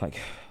know, like,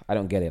 I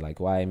don't get it. Like,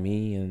 why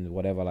me and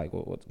whatever? Like,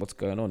 what's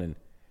going on?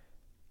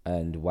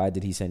 And why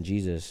did he send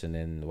Jesus? And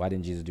then why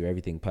didn't Jesus do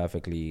everything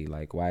perfectly?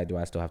 Like, why do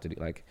I still have to do?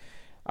 Like,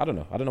 I don't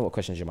know. I don't know what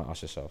questions you might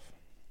ask yourself.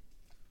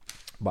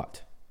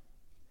 But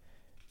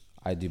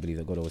I do believe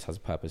that God always has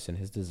a purpose in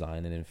his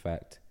design. And in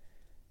fact,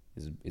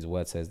 his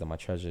word says that my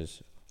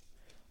treasures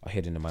are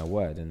hidden in my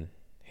word. And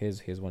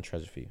here's one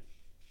treasure for you.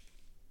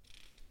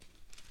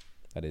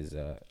 That is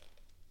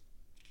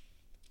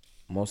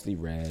mostly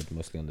read,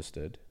 mostly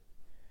understood.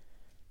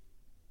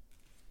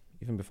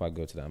 Even before I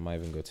go to that, I might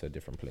even go to a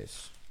different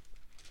place.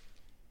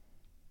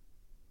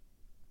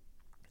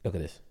 Look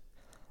at this.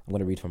 I'm going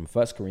to read from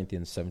 1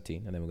 Corinthians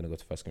 17, and then we're going to go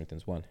to 1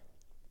 Corinthians 1.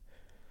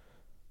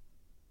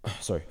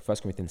 1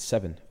 Corinthians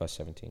 7, verse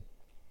 17. It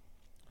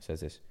says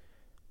this.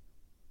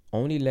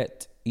 Only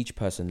let each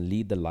person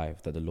lead the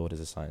life that the Lord has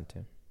assigned to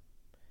him,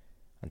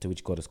 and to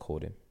which God has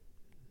called him.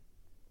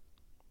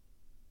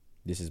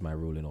 This is my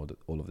rule in all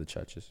of the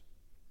churches.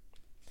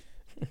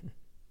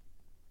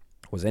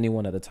 Was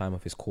anyone at the time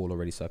of his call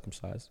already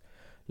circumcised?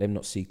 Let him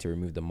not seek to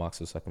remove the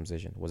marks of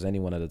circumcision. Was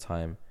anyone at the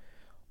time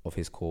of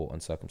his call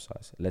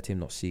uncircumcised? Let him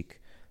not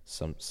seek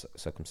some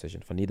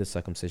circumcision. For neither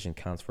circumcision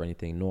counts for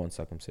anything nor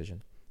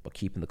uncircumcision, but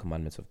keeping the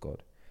commandments of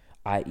God.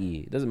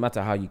 I.e., it doesn't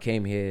matter how you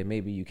came here.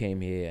 Maybe you came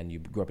here and you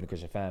grew up in a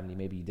Christian family.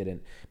 Maybe you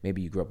didn't.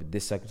 Maybe you grew up with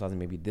this circumcised,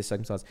 maybe this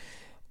circumcised.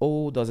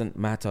 All doesn't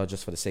matter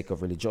just for the sake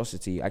of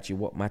religiosity. Actually,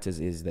 what matters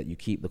is that you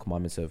keep the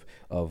commandments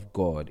of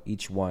God.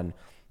 Each one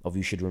of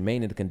you should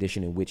remain in the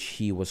condition in which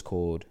he was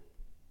called.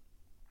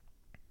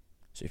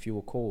 So if you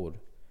were called,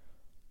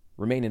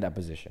 remain in that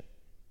position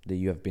that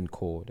you have been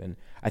called. And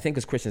I think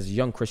as Christians,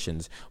 young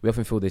Christians, we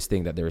often feel this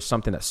thing that there is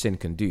something that sin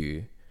can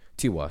do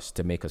to us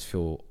to make us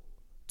feel,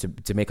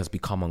 to make us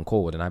become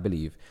uncalled. And I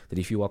believe that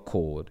if you are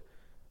called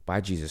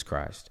by Jesus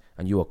Christ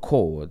and you are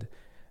called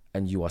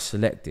and you are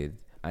selected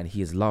and he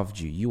has loved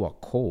you, you are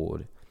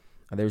called,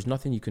 and there is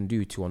nothing you can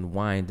do to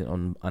unwind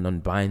and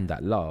unbind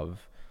that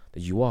love,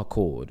 that you are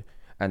called.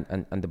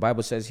 And the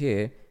Bible says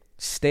here,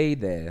 stay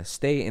there,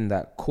 stay in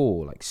that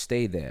call, like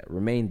stay there,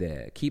 remain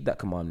there, keep that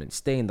commandment,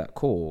 stay in that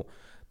call.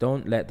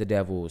 Don't let the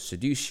devil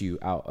seduce you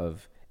out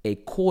of a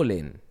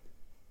calling,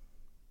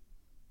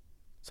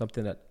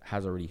 something that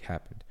has already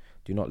happened.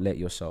 Do not let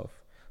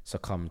yourself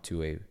succumb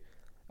to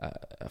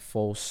a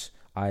false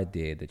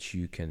idea that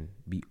you can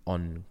be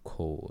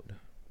uncalled.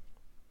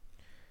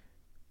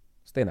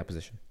 Stay in that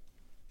position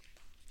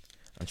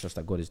and trust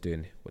that God is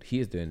doing what he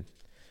is doing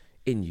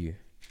in you,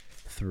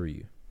 through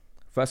you.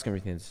 1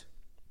 Corinthians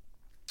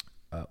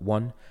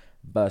 1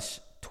 verse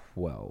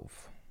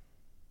 12.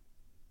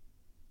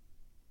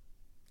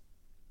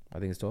 I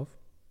think it's 12.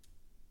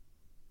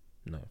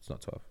 No, it's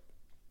not 12.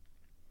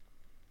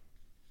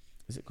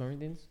 Is it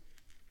Corinthians?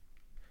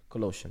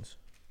 Colossians.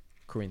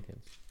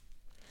 Corinthians.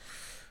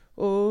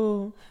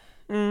 Oh.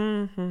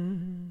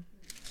 Mm-hmm.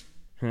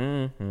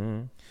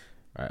 Mm-hmm.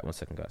 All right, 1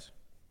 second, guys.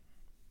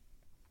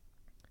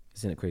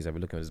 Isn't it crazy? I've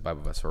been looking at this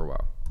Bible verse for a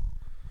while,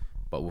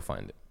 but we'll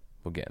find it.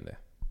 We'll get in there.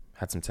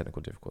 Had some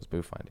technical difficulties, but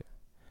we'll find it.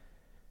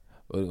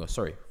 Oh,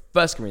 sorry.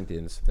 1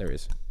 Corinthians, there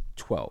is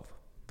 12.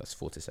 That's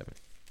 47.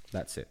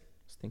 That's it.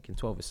 I was thinking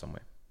 12 is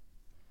somewhere.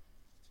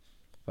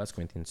 1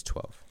 Corinthians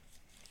 12.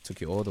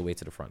 Took you all the way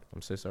to the front.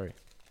 I'm so sorry.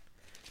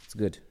 It's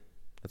good.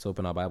 Let's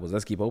open our Bibles.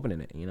 Let's keep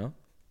opening it, 1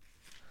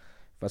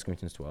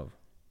 Corinthians 12,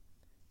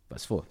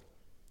 verse 4.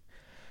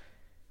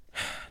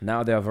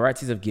 Now there are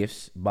varieties of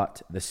gifts,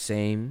 but the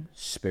same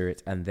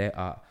Spirit, and there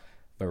are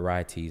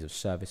varieties of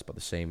service, but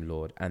the same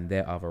Lord, and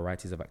there are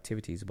varieties of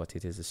activities, but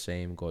it is the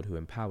same God who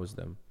empowers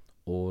them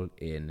all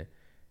in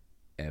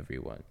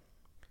everyone.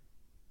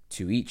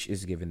 To each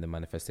is given the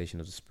manifestation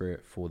of the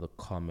Spirit for the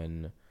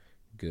common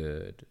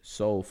good.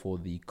 So for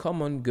the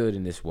common good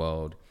in this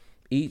world,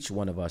 each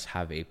one of us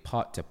have a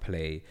part to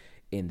play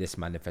in this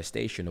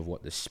manifestation of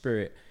what the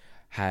Spirit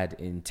had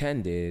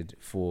intended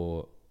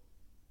for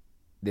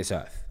this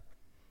earth.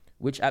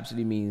 Which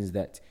absolutely means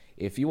that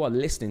if you are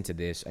listening to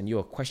this and you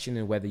are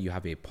questioning whether you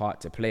have a part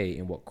to play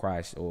in what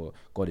Christ or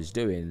God is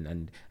doing,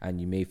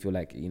 and you may feel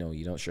like,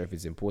 you're not sure if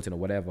it's important or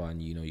whatever,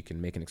 and, you can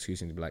make an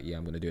excuse and be like, yeah,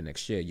 I'm going to do it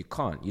next year. You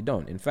can't. You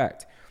don't. In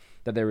fact,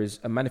 that there is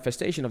a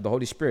manifestation of the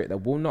Holy Spirit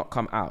that will not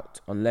come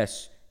out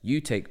unless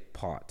you take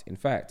part. In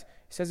fact,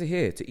 it says it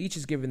here, to each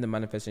is given the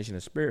manifestation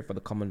of the Spirit for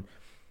the common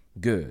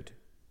good.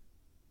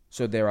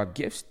 So there are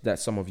gifts that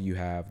some of you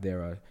have.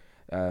 There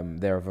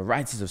are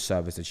varieties of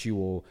service that you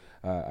all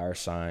are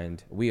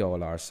assigned. We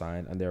all are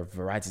assigned. And there are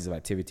varieties of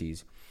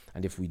activities.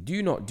 And if we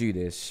do not do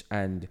this,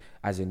 and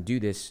as in do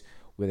this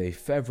with a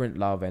fervent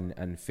love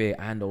and fear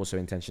and also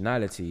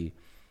intentionality,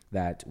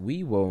 that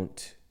we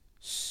won't,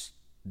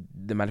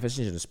 the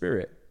manifestation of the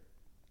Spirit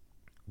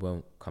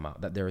won't come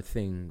out. That there are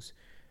things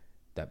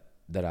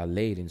that are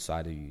laid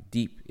inside of you,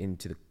 deep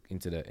into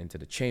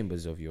the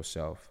chambers of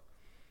yourself,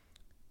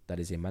 that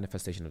is a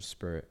manifestation of the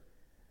Spirit.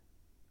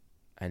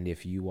 And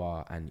if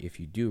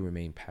you do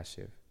remain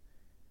passive,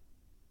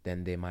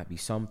 then there might be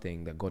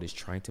something that God is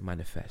trying to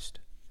manifest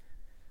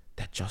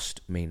that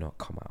just may not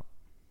come out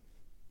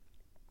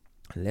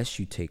unless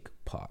you take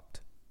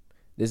part.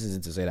 This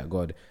isn't to say that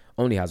God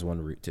only has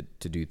one route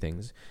to do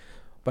things,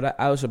 but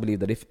I also believe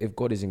that if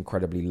God is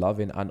incredibly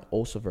loving and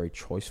also very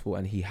choiceful,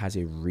 and he has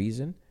a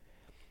reason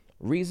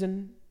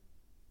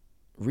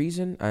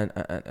and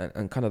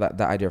kind of that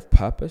idea of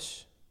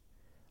purpose,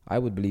 I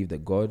would believe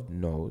that God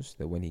knows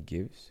that when he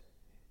gives,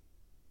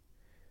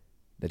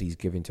 that he's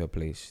given to a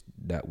place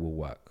that will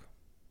work.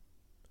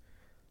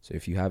 So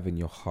if you have in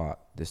your heart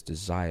this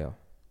desire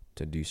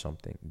to do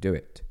something, do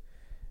it,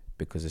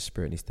 because the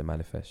Spirit needs to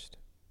manifest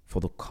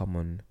for the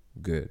common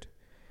good.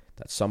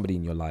 That somebody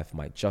in your life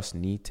might just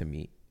need to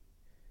meet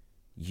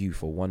you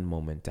for one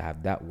moment, to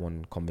have that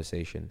one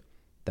conversation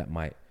that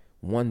might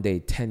one day,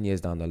 10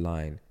 years down the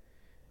line,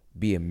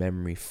 be a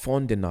memory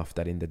fond enough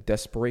that in the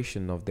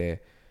desperation of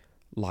their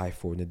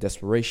life or in the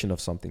desperation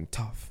of something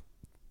tough,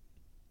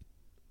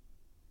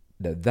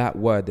 that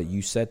word that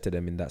you said to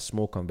them in that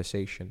small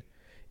conversation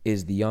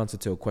is the answer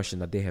to a question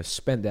that they have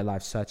spent their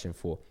life searching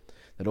for.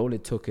 That all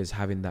it took is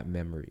having that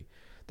memory.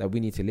 That we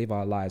need to live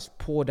our lives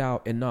poured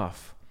out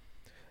enough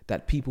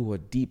that people who are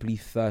deeply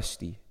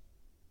thirsty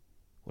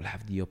will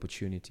have the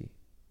opportunity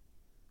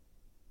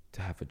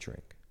to have a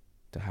drink,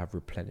 to have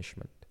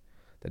replenishment.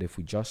 That if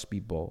we just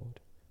be bold,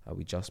 and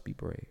we just be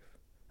brave,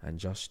 and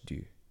just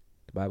do.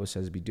 The Bible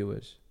says be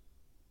doers.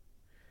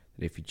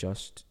 That if you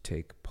just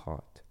take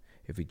part,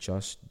 if we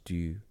just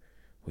do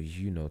what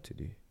you know to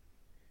do,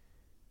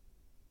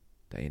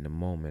 that in a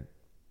moment,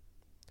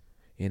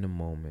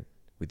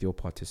 with your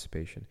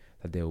participation,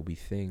 that there will be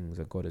things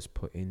that God has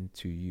put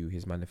into you,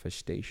 his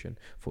manifestation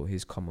for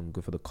his common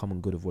good, for the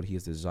common good of what he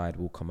has desired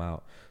will come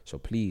out. So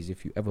please,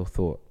 if you ever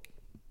thought,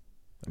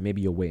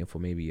 maybe you're waiting for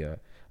maybe a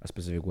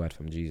specific word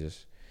from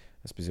Jesus,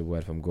 a specific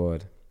word from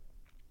God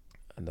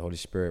and the Holy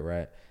Spirit,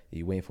 right?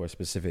 You're waiting for a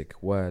specific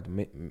word.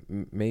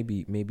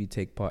 Maybe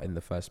take part in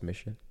the first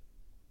mission.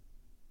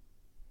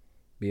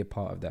 Be a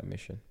part of that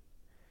mission.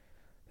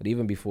 But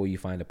even before you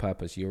find a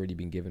purpose, you've already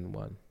been given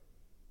one.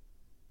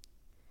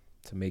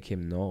 To make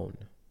him known.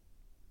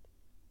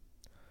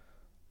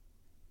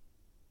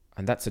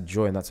 And that's a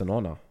joy and that's an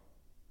honor.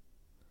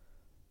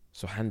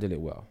 So handle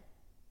it well.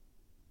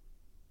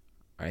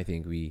 I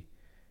think we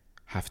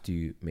have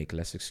to make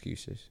less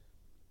excuses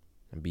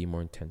and be more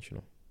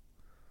intentional.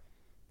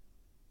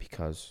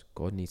 Because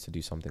God needs to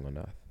do something on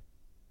earth.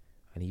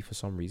 And he, for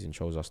some reason,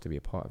 chose us to be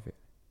a part of it.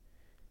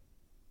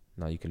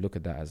 Now, you can look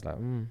at that as like,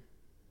 a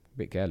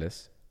bit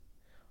careless.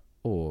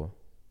 Or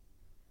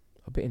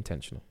a bit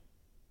intentional.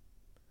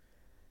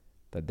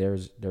 That there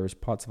is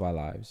parts of our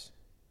lives,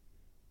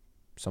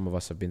 some of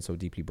us have been so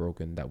deeply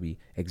broken that we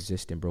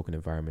exist in broken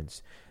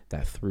environments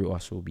that through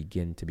us will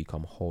begin to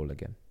become whole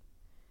again.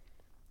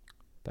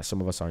 That some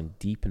of us are in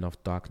deep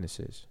enough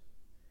darknesses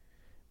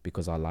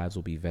because our lives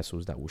will be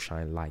vessels that will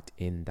shine light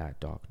in that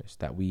darkness.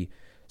 That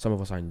some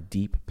of us are in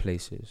deep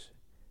places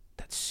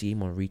that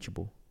seem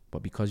unreachable,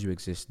 but because you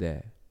exist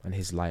there and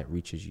his light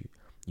reaches you,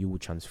 you will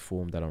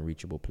transform that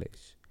unreachable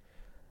place.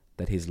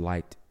 That his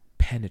light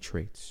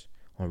penetrates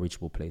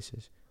unreachable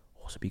places.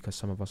 Also because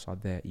some of us are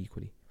there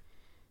equally.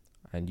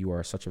 And you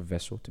are such a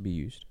vessel to be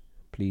used.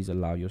 Please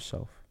allow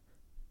yourself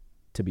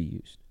to be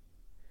used.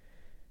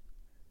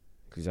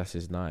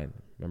 Ecclesiastes 9,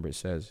 remember it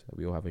says that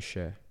we all have a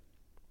share.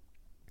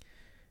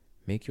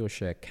 Make your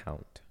share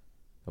count.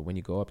 That when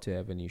you go up to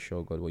heaven, you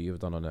show God what you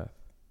have done on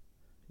earth.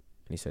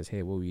 And he says,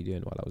 hey, what were you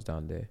doing while I was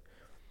down there?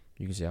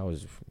 You can say, I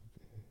was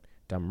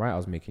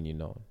making you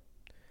known.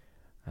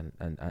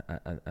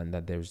 And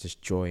that there's this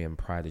joy and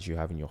pride that you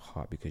have in your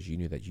heart because you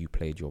knew that you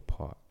played your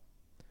part.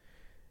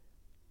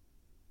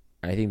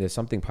 I think there's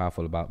something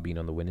powerful about being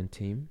on the winning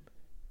team,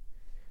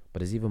 but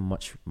there's even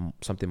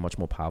something much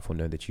more powerful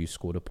knowing that you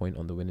scored a point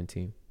on the winning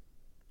team,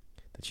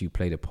 that you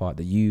played a part,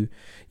 that you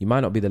might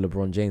not be the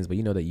LeBron James, but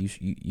you know that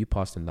you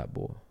passed him that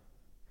ball.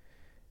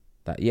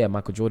 That, yeah,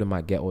 Michael Jordan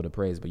might get all the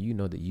praise, but you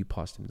know that you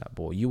passed him that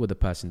ball. You were the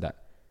person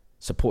that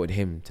supported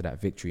him to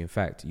that victory. In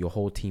fact, your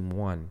whole team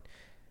won,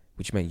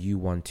 which meant you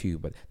won too.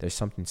 But there's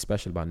something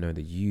special about knowing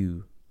that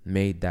you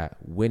made that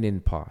winning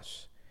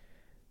pass,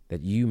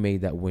 that you made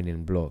that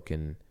winning block.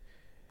 And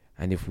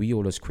if we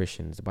all as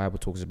Christians, the Bible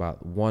talks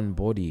about one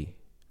body,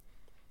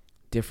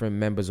 different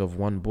members of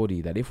one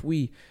body, that if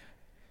we,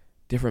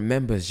 different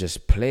members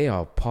just play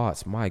our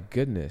parts, my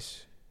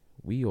goodness,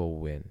 we all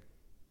win.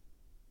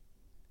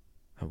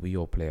 And we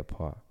all play a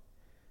part.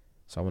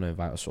 So I want to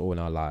invite us all in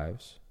our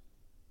lives,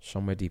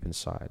 somewhere deep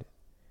inside,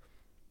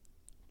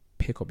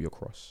 pick up your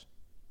cross.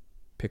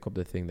 Pick up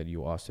the thing that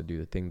you were asked to do,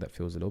 the thing that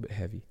feels a little bit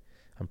heavy,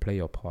 and play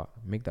your part.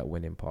 Make that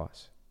winning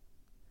pass.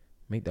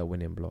 Make that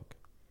winning block.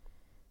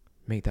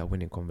 Make that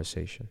winning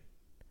conversation.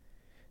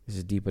 This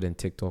is deeper than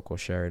TikTok or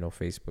sharing or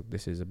Facebook.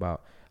 This is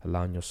about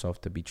allowing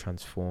yourself to be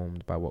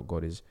transformed by what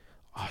God is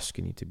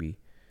asking you to be,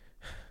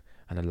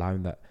 and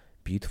allowing that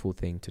beautiful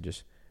thing to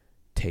just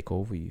take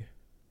over you.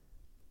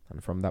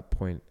 And from that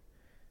point,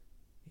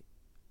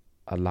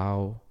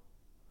 allow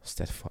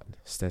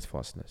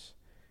steadfastness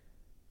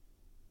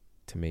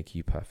to make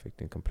you perfect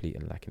and complete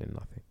and lacking in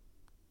nothing.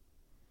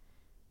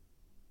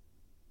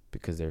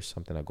 Because there's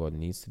something that God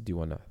needs to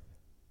do on earth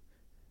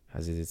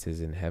as it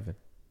is in heaven.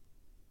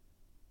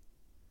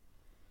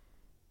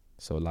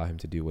 So allow him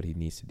to do what he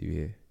needs to do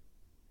here.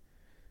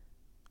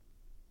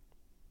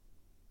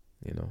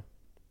 You know,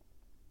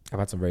 I've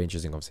had some very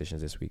interesting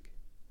conversations this week.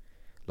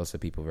 Lots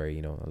of people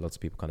lots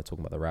of people kind of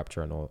talking about the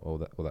rapture and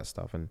all that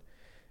stuff. And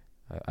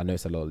I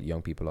noticed a lot of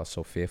young people are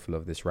so fearful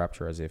of this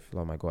rapture, as if,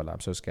 oh my God, I'm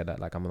so scared that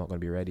I'm not going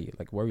to be ready.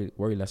 Like worry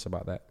less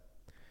about that.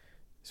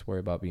 Just worry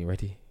about being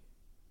ready.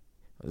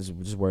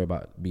 Just worry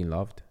about being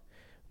loved.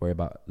 Worry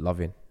about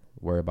loving.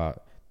 Worry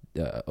about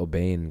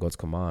obeying God's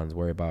commands.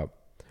 Worry about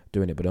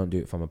doing it, but don't do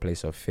it from a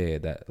place of fear.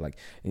 That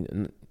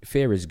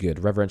fear is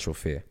good, reverential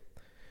fear,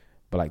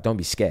 but don't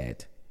be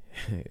scared.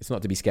 It's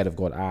not to be scared of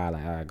God.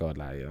 God,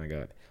 oh my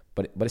God.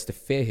 But it's to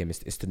fear him.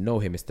 It's to know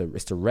him. It's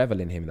to revel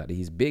in him, that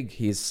he's big.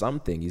 He is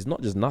something. He's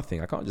not just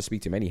nothing. I can't just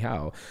speak to him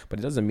anyhow. But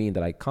it doesn't mean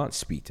that I can't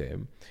speak to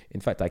him.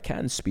 In fact, I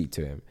can speak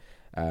to him.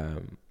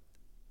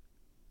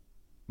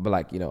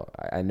 But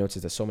I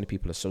noticed that so many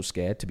people are so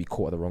scared to be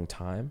caught at the wrong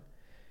time.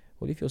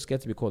 Well, if you're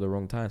scared to be caught at the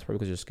wrong time, it's probably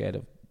because you're scared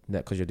of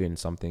not because you're doing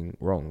something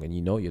wrong and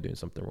you know you're doing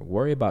something wrong.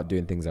 Worry about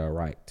doing things that are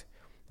right.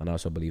 And I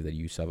also believe that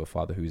you serve a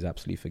Father who is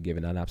absolutely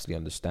forgiving and absolutely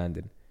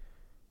understanding.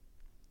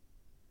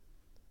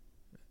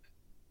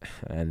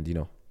 And, you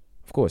know,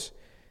 of course,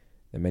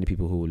 there are many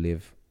people who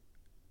live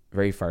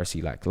very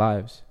Pharisee-like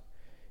lives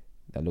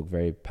that look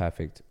very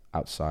perfect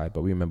outside.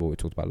 But we remember what we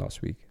talked about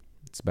last week.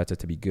 It's better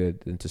to be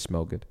good than to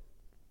smell good.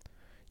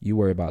 You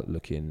worry about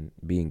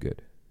being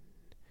good.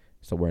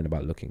 Stop worrying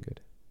about looking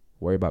good.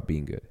 Worry about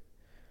being good.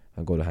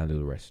 And go to handle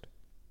the rest.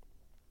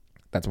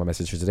 That's my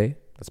message for today.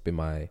 That's been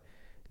my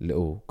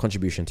little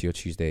contribution to your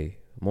Tuesday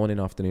morning,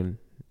 afternoon,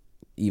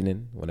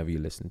 evening, whenever you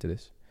listen to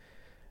this.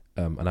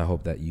 And I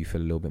hope that you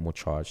feel a little bit more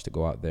charged to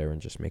go out there and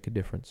just make a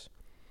difference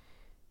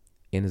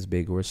in as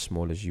big or as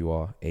small as you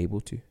are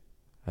able to,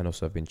 and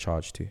also have been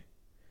charged to.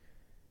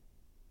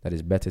 That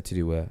it's better to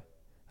do a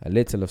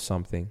little of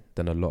something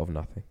than a lot of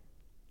nothing.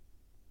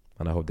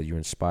 And I hope that you're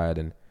inspired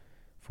and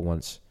for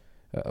once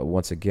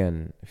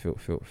again,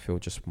 feel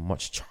just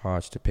much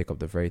charged to pick up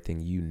the very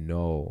thing you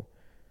know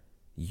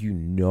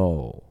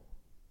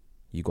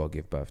you got to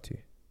give birth to.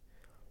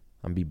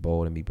 And be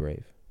bold and be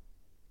brave.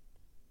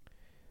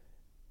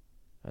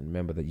 And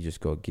remember that you just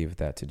got to give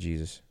that to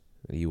Jesus.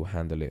 That he will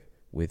handle it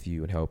with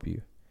you and help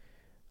you.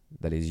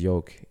 That his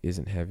yoke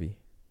isn't heavy.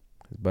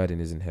 His burden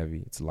isn't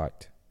heavy. It's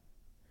light.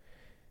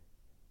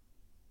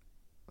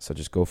 So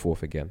just go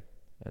forth again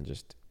and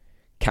just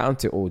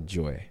count it all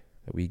joy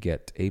that we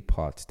get a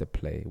part to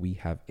play. We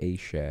have a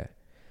share.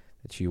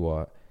 That you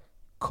are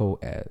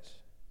co-heirs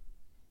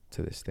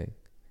to this thing.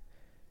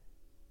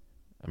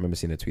 I remember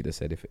seeing a tweet that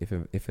said, if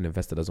an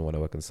investor doesn't want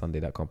to work on Sunday,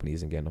 that company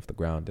isn't getting off the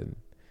ground. And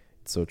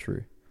it's so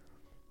true.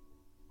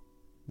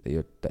 That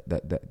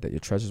your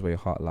treasure's where your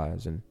heart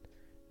lies, and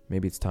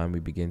maybe it's time we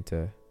begin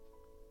to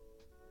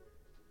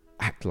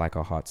act like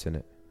our heart's in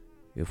it,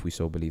 if we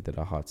so believe that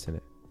our heart's in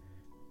it,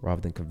 rather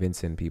than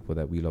convincing people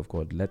that we love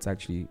God. Let's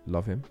actually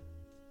love him.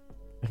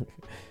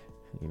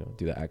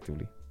 Do that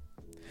actively.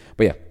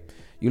 But yeah,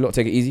 you lot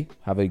take it easy.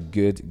 Have a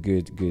good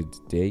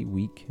day,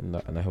 week, and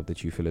I hope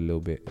that you feel a little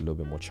bit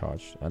more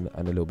charged and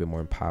a little bit more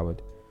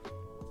empowered.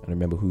 And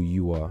remember who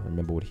you are.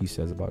 Remember what he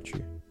says about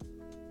you.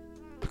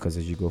 Because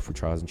as you go through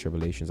trials and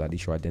tribulations, at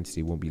least your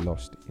identity won't be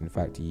lost. In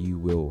fact, you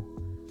will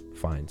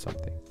find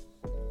something.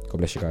 God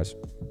bless you guys.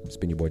 It's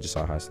been your boy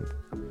Josiah Hyacinth,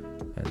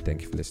 and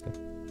thank you for listening.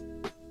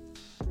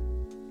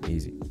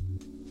 Easy.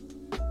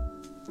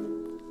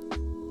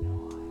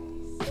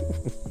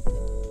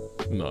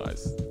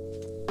 Nice.